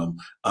around them,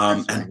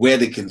 and where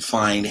they can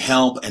find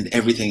help and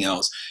everything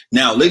else.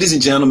 Now, ladies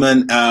and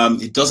gentlemen,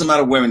 it doesn't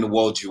matter where in the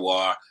world you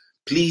are.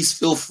 Please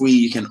feel free.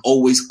 You can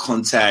always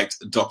contact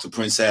Dr.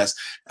 Princess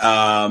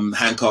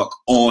Hancock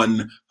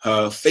on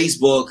her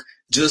Facebook.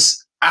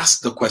 Just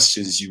ask the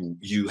questions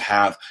you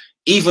have.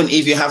 Even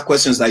if you have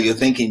questions that you're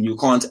thinking you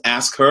can't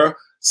ask her,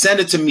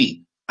 send it to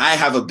me. I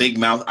have a big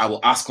mouth. I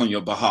will ask on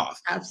your behalf.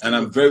 Absolutely. And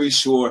I'm very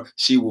sure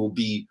she will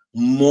be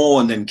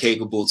more than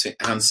capable to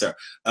answer.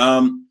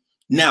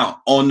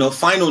 Now, on a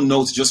final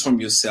note, just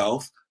from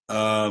yourself,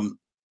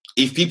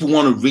 if people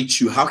want to reach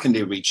you, how can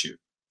they reach you?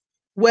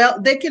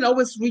 Well, they can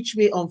always reach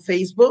me on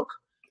Facebook,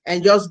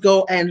 and just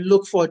go and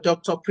look for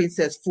Dr.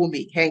 Princess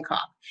Funmi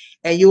Hancock,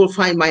 and you will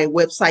find my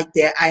website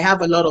there. I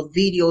have a lot of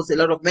videos, a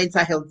lot of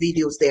mental health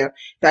videos there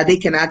that they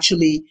can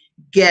actually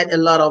get a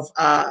lot of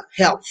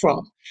help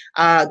from.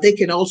 They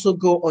can also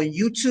go on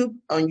YouTube.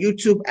 On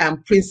YouTube,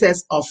 I'm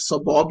Princess of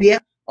Suburbia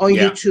on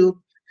YouTube.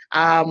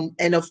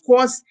 And of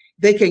course,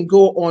 they can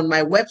go on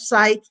my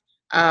website.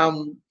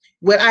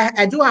 Well,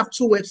 I do have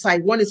two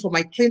websites. One is for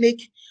my clinic.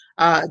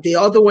 The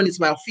other one is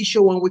my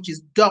official one, which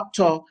is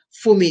Dr.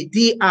 Funmi,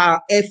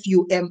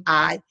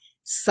 DRFUMI,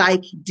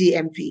 Psych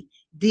DMP.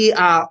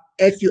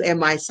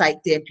 DRFUMI Psych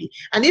DMP.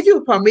 And if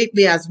you permit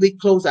me, as we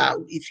close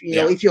out, if you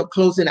know, if you're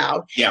closing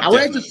out, I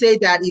wanted to say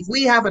that if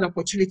we have an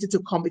opportunity to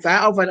come, if I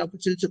have an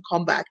opportunity to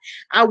come back,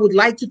 I would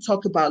like to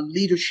talk about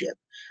leadership.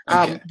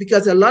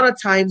 Because a lot of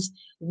times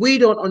we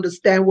don't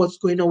understand what's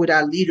going on with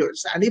our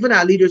leaders, and even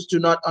our leaders do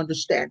not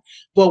understand.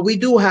 But we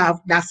do have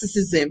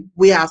narcissism,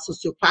 we have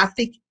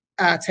sociopathic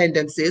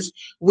tendencies,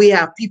 we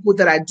have people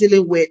that are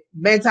dealing with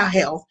mental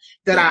health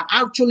that are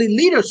actually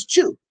leaders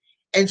too.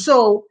 And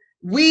so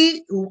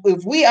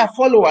if we are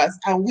followers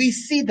and we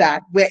see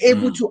that, we're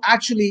able to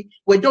actually,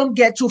 we don't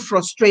get too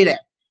frustrated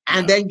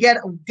and then get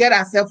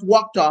ourselves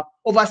worked up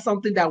over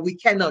something that we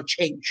cannot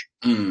change,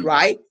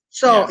 right?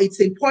 So it's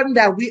important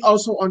that we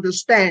also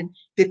understand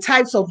the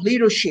types of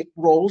leadership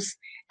roles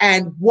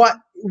and what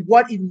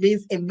it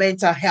means in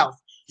mental health,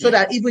 so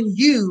that even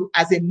you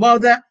as a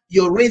mother,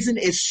 you're raising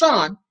a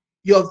son,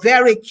 you're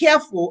very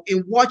careful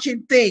in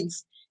watching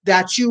things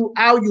that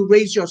how you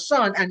raise your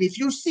son. And if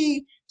you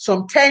see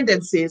some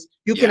tendencies,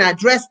 you can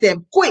address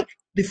them quick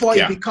before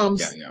it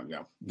becomes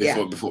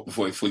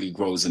before it fully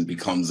grows and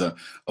becomes a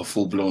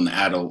full-blown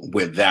adult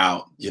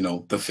without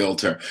the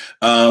filter.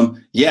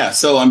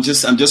 So I'm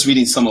just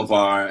reading some of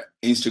our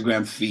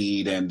Instagram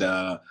feed, and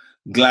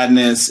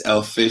Gladness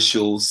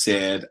Official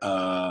said,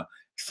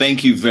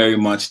 thank you very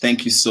much,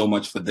 thank you so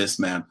much for this,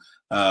 ma'am.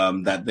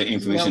 that the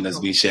information that's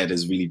been shared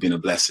has really been a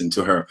blessing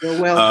to her.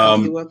 You're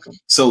welcome. You're welcome.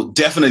 So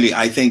definitely,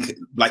 I think,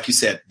 like you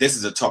said, this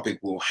is a topic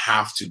we'll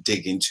have to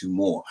dig into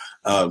more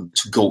to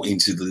go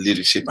into the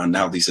leadership and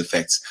how this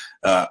affects.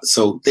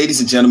 So ladies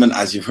and gentlemen,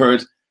 as you've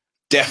heard,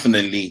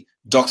 definitely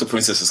Dr.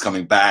 Princess is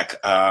coming back.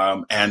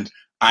 And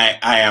I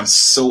am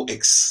so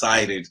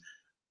excited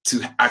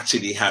to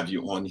actually have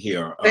you on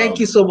here. Thank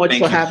you so much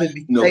for having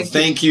me. No,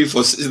 thank you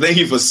for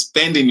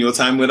spending your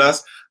time with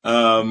us.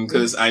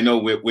 Because I know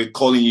we're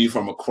calling you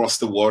from across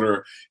the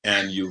water,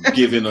 and you've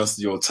given us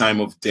your time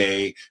of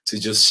day to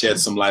just shed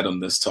some light on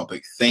this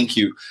topic. Thank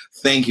you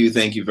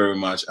very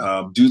much.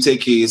 Do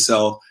take care of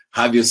yourself.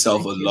 Have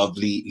yourself a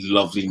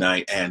lovely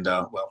night, and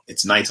well,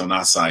 it's night on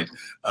our side.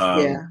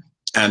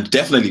 And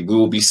definitely, we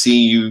will be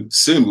seeing you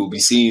soon. We'll be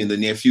seeing you in the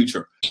near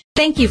future.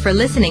 Thank you for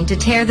listening to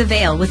Tear the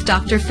Veil with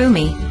Dr.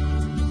 Fumi.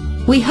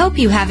 We hope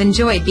you have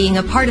enjoyed being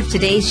a part of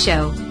today's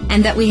show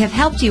and that we have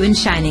helped you in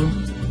shining.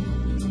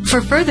 For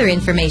further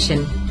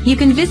information, you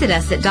can visit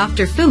us at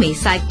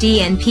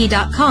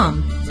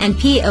drfumiPsychdNP.com and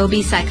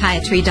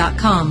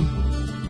pobpsychiatry.com.